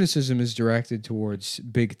 my criticism is directed towards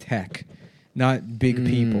big tech, not big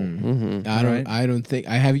people. Mm-hmm. I don't think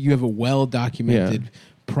you have a well documented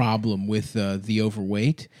problem with the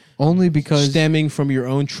overweight. Only because Stemming from your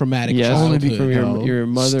own traumatic Yes, childhood. only from your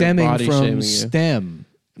mother stemming body from shaming you. STEM,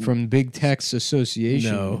 from Big Tech's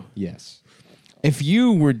association. No. Yes. If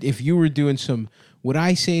you were doing some, would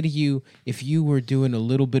I say to you, if you were doing a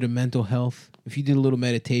little bit of mental health, if you did a little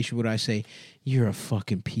meditation, would I say, you're a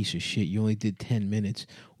fucking piece of shit. You only did 10 minutes.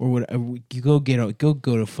 Or would you go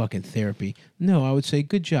to fucking therapy? No, I would say,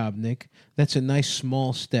 good job, Nick. That's a nice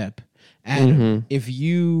small step. Adam, if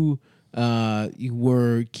you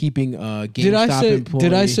were keeping GameStop employee.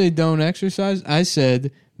 Did I say don't exercise? I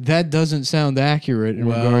said that doesn't sound accurate in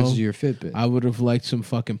Well, regards to your Fitbit. I would have liked some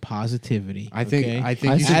fucking positivity. I think okay? I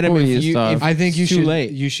think I you should, Adam, support if you, you- Stav. if- I think you it's too should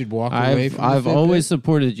late. you should walk away I've from I've the Fitbit. always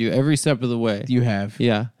supported you every step of the way. You have.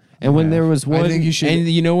 Yeah. And when there was one, I think you should. And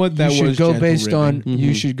you know what? That you should was go gentle based on. ribbing.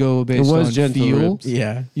 You should go based was on gentle feel. ribs.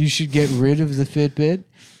 Yeah. You should get rid of the Fitbit,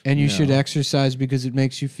 and you No. should exercise because it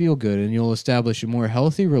makes you feel good, and you'll establish a more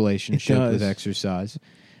healthy relationship does. with exercise,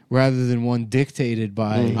 rather than one dictated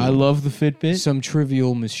by I love the Fitbit. some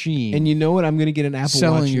trivial machine And you know what? I'm going to get an Apple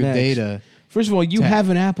selling Watch your next. data First of all, you to- have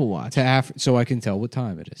an Apple Watch. so I can tell what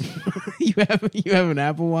time it is. you have an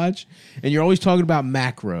Apple Watch, and you're always talking about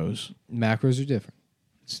macros. Macros are different.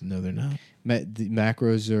 No, they're not. The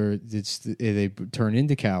macros are they turn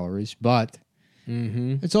into calories, but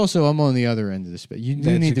Mm-hmm. it's also I'm on the other end of the spectrum. You do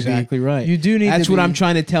That's need exactly to be right. You do need. That's to what be, I'm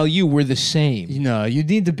trying to tell you. We're the same. You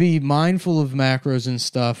need to be mindful of macros and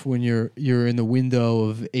stuff when you're in the window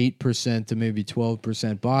of 8% to maybe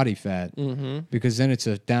 12% body fat, because then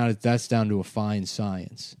that's down to a fine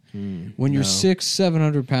science. When you're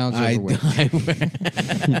 600-700 pounds overweight,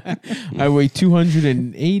 I weigh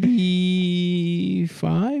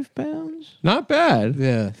 285 pounds. not bad.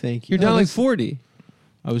 yeah. Thank you. You're down like that's- 40.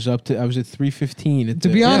 I was at 315. To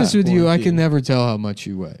be honest with you, I can quarantine. never tell how much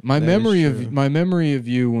you weigh. My That memory is of true. my memory of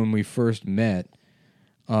you when we first met,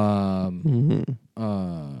 was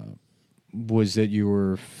that you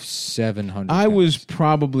were 700. I pounds. was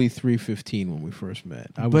probably 315 when we first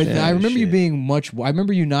met. I was But fat I as remember you shit. being much. I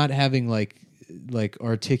remember you not having like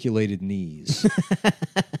articulated knees.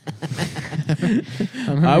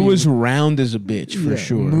 I was round as a bitch for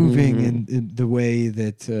sure. moving in the way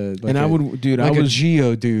that, And I would, dude. like I a was,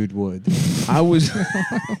 geo dude would. I was,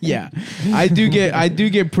 yeah. I do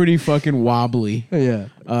get pretty fucking wobbly. Yeah,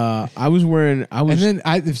 I was. And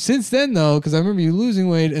then since then though, because I remember you losing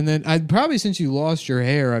weight, and then probably since you lost your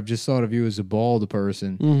hair, I've just thought of you as a bald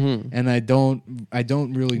person, and I don't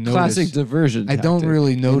really notice. Classic diversion. I don't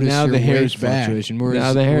really notice now your the hair's weight back. fluctuation.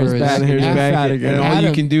 Now the hair's back. The hair's I'm back, fat again. and all you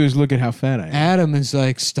Adam- can do is look at how fat I am. Adam is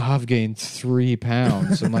like, Stav gained 3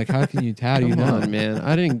 pounds. I'm like, how do you Come know? on, man.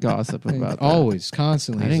 I didn't gossip about that. Always,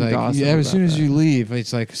 constantly. I It's didn't like, gossip as soon about as you that. leave,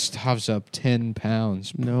 it's like Stav's up 10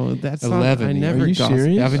 pounds. No, that's 11. Not, I never Are you gossip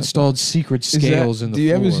serious? about I've installed secret Is that- scales in the Do you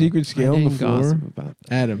floor. have a secret that. scale I on the didn't floor, gossip about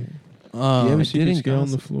that. Adam? Do you have I a secret didn't scale on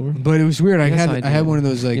the gossip. floor? But it was weird. I Yes, had I had did. one of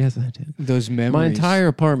those Yes, I did. those memories. My entire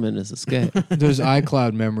apartment is a scale. those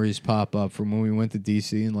iCloud memories pop up from when we went to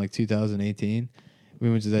DC in like 2018. We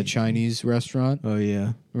went to that Chinese restaurant. Oh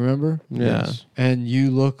yeah. Remember? Yeah. And you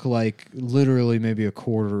look like literally maybe a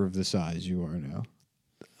quarter of the size you are now.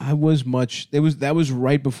 I was much. That was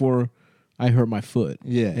right before I hurt my foot.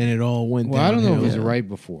 Yeah. and it all went. Well, I don't know if it was downhill. right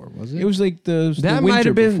before, was it? It was like the That winter might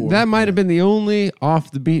have been before. that might have been the only off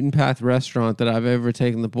the beaten path restaurant that I've ever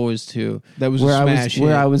taken the boys to. That was a where smash where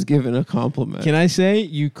hit. I was given a compliment. Can I say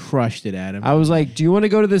you crushed it, Adam? I was like, "Do you want to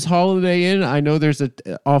go to this Holiday Inn? I know there's a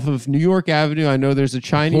off of New York Avenue. I know there's a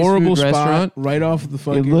Chinese Horrible food spot restaurant. right off the It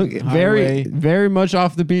fucking look highway. very much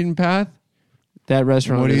off the beaten path. That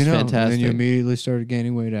restaurant what do you is know? fantastic. And then you immediately started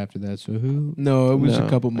gaining weight after that. So who? No, it was No, a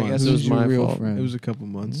couple I months. guess it was your my real fault. friend? It was a couple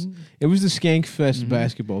months. It was the Skank Fest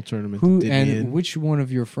basketball tournament. Who that did me and in. which one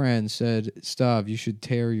of your friends said, "Stav, you should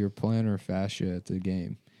tear your plantar fascia at the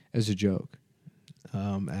game," as a joke?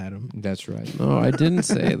 Adam. That's right. No, I didn't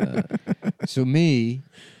say that. So me,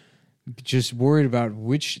 just worried about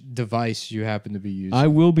which device you happen to be using. I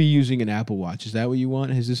will be using an Apple Watch. Is that what you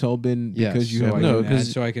want? Has this all been Yes, because you so have I no? can add,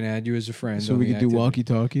 so I can add you as a friend. So on we the can do activity. walkie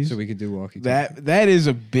talkies. So we can do walkie. that is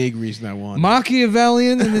a big reason I want.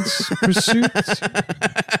 Machiavellian in its pursuit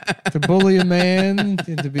to bully a man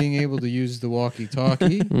into being able to use the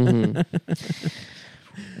walkie-talkie.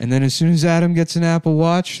 And then as soon as Adam gets an Apple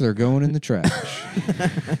Watch, they're going in the trash.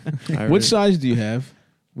 What size do you have?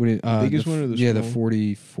 What is, biggest the, one or the yeah, the small?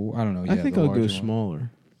 44. I don't know. I Yeah, think the I'll go larger one.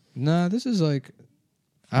 smaller. Nah, this is like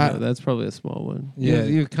No, that's probably a small one. Yeah.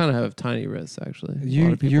 you kind of have tiny wrists actually. A lot you're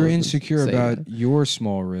of people have been insecure saying about that. your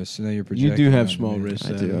small wrists, and then you're You projecting. do have onto small me. wrists.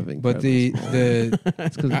 I do have But the incredibly small. the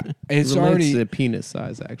It's 'cause it's it relates already to the penis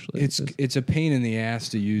size actually. it's a pain in the ass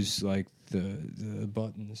to use like the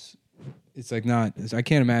buttons. It's like not. I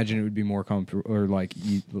can't imagine it would be more comfortable or like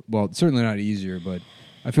well, it's certainly not easier, but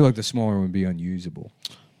I feel like the smaller one would be unusable.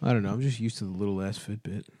 I don't know. I'm just used to the little ass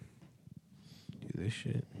Fitbit. Do this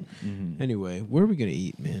shit. Mm-hmm. Anyway, where are we gonna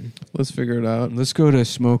eat, man? Let's figure it out. Let's go to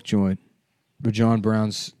Smoke Joint, or John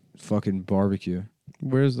Brown's fucking barbecue,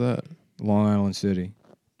 Where's that? Long Island City.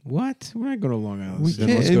 What? We're not going to Long Island. We City.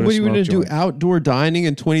 Then let's can't. go to What are you going to Smoke do? Joint. Outdoor dining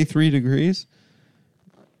in 23 degrees?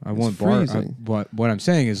 I want It's bar. freezing. What I'm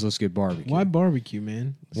saying is, let's get barbecue. Why barbecue,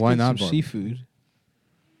 man? Let's Why get not some barbecue? seafood?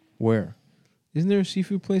 Where? Isn't there a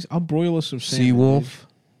seafood place? I'll broil us some salmon. Seawolf. dude.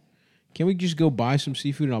 Can we just go buy some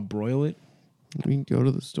seafood and I'll broil it? We can go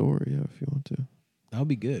to the store, yeah, if you want to. That'll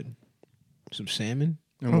be good. Some salmon?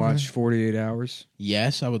 And watch 48 Hours.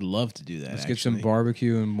 Yes, I would love to do that. Let's get some actually.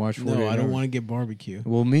 barbecue and watch 48 No, I don't Hours. want to get barbecue.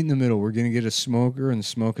 We'll meet in the middle. We're gonna get a smoker and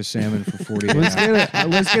smoke a salmon for 48 Let's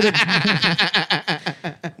hours.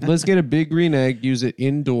 Let's get a big green egg, use it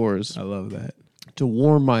indoors I love that. to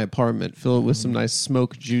warm my apartment, fill it with some nice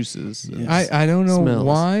smoke juices. and I don't know smells.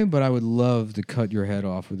 why, but I would love to cut your head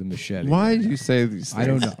off with a machete. Why do you say these things? I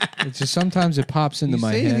don't know. It's just sometimes it pops into You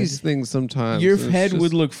my say head. these things sometimes. Your and it's head just,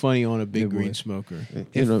 would look funny on a big It green would. smoker.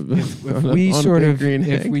 you know, If on a- we on a sort big of, green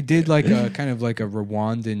if egg. we did like a kind of like a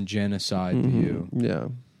Rwandan genocide to you, Yeah.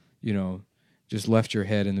 you know, just left your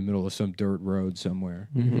head in the middle of some dirt road somewhere,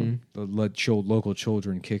 Mm-hmm. but let local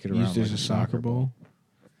children kick it around Used as like a soccer ball.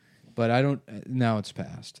 But I don't. Now it's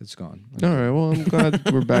past. It's gone. All right. Well, I'm glad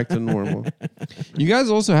we're back to normal. You guys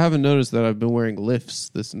also haven't noticed that I've been wearing lifts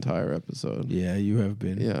this entire episode. Yeah, you have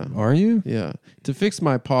been. Yeah. Are you? Yeah. To fix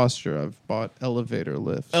my posture, I've bought elevator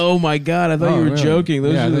lifts. Oh my god! I thought Oh, you were really? joking.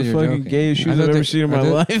 Those Yeah, I are thought the you were fucking joking. gayest I shoes thought I've ever they- seen in I my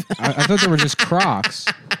thought- life. I thought they were just Crocs.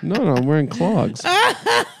 No, I'm wearing clogs.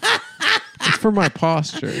 It's for my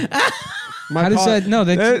posture. My How does po- that? No,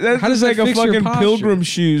 that, That's how does like that a fix your fucking posture? pilgrim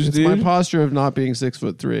shoes, It's dude. my posture of not being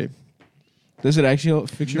 6'3". Does it actually help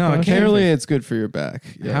fix your No, it posture? can't. Apparently, it's good for your back.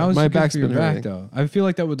 Yeah. How is my it good back's for your been back hurting. though? I feel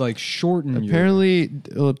like that would like shorten. Apparently,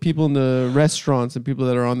 people in the restaurants and people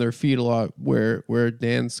that are on their feet a lot wear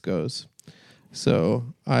dance goes. So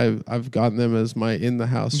I've gotten them as my in the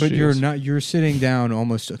house. But shoes. you're not. You're sitting down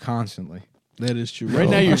almost constantly. That is true. Right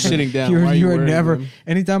now you're sitting down. You're, Why are you you're wearing never. them?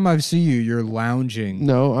 Anytime I see you, you're lounging.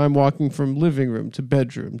 No, I'm walking from living room to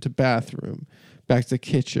bedroom to bathroom, back to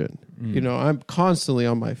kitchen. You know, I'm constantly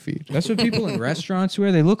on my feet. That's what people in restaurants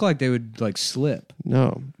wear. They look like they would like slip.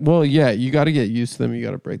 No. Well, yeah, you got to get used to them. You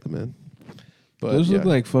got to break them in. But Those look yeah.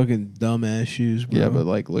 like fucking dumbass shoes, bro. Yeah, but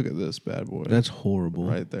like, look at this bad boy. that's horrible.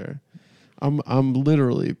 right there. I'm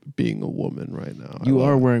literally being a woman right now. You I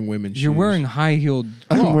are love- wearing women's shoes. You're wearing high heeled.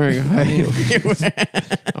 I'm wearing high heels.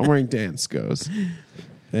 I'm wearing Danskos.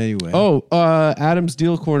 Anyway. Oh, Adam's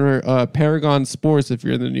Deal Corner, Paragon Sports, if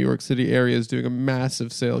you're in the New York City area, is doing a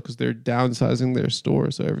massive sale because they're downsizing their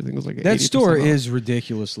store. So everything was like That 80% store off. is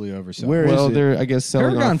ridiculously oversized. Where is Well, it? they're, I guess,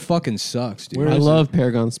 selling Paragon off. fucking sucks, dude. Where I is love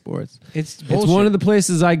Paragon Sports. It's It's one of the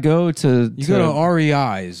places I go to. You go to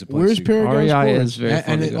REI is a place Where's to go. Paragon REI Sports? is very fun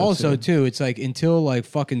And to it go also to. too, it's like until like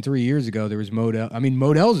fucking 3 years ago, there was Model. I mean,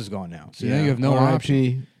 Modell's is gone now, so now you have no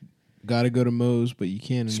option. Got to go to Moe's, but you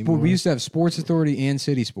can't anymore. We used to have Sports Authority and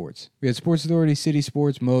City Sports. We had Sports Authority, City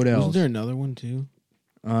Sports, Modell's. Wasn't there another one too?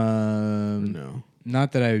 No,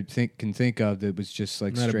 Not that I can think of that was just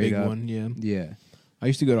like not a straight big up. one. Yeah, Yeah, I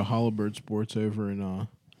used to go to Hollowbird Sports over in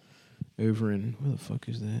where the fuck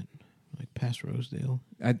is that? Like past Rosedale.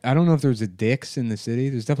 I don't know if there's a Dick's in the city.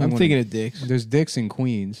 There's definitely I'm one thinking of Dick's. There's Dick's in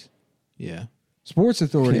Queens. Yeah, Sports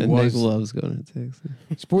Authority Yeah, Nick was loves going to Texas.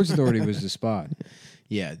 Sports Authority was the spot.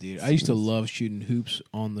 yeah, dude. I used to love shooting hoops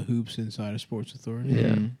on the hoops inside of Sports Authority.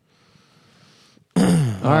 Yeah. Mhm.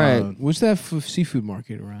 All right. What's that seafood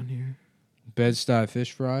market around here? Bed-Stuy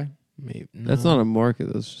Fish Fry. Maybe That's not a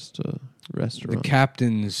market. That's just a restaurant. The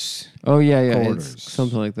captain's. Oh yeah, Quarters. it's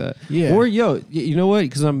something like that. Yeah. Or you know what?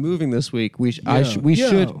 Because I'm moving this week. We should. I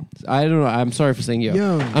don't know. I'm sorry for saying yo.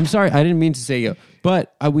 Yo. I'm sorry. I didn't mean to say yo.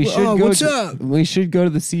 But we should go. what's to, up? We should go to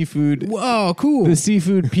the seafood. Whoa, cool. The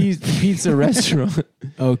seafood pizza restaurant.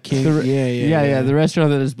 Oh, King. The re- yeah. The restaurant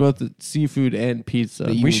that is both the seafood and pizza.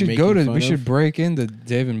 That you We were should making go to. fun We of? should break into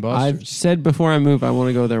Dave and I've Buster's. said before I move, I want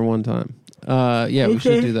to go there one time. Yeah, we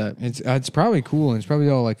should do that. It's probably cool, and it's probably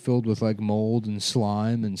all like filled with like mold and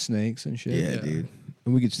slime and snakes and shit. Yeah, dude.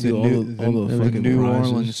 And we could The steal all New, the, all the the fucking New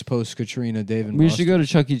prizes. Orleans post Katrina Dave and We Buster's. should go to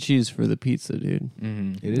Chuck E. Cheese for the pizza, dude.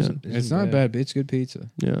 Mm-hmm. It isn't. It's not bad. But it's good pizza.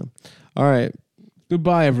 Yeah. All right.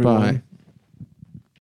 Goodbye, everyone. Bye.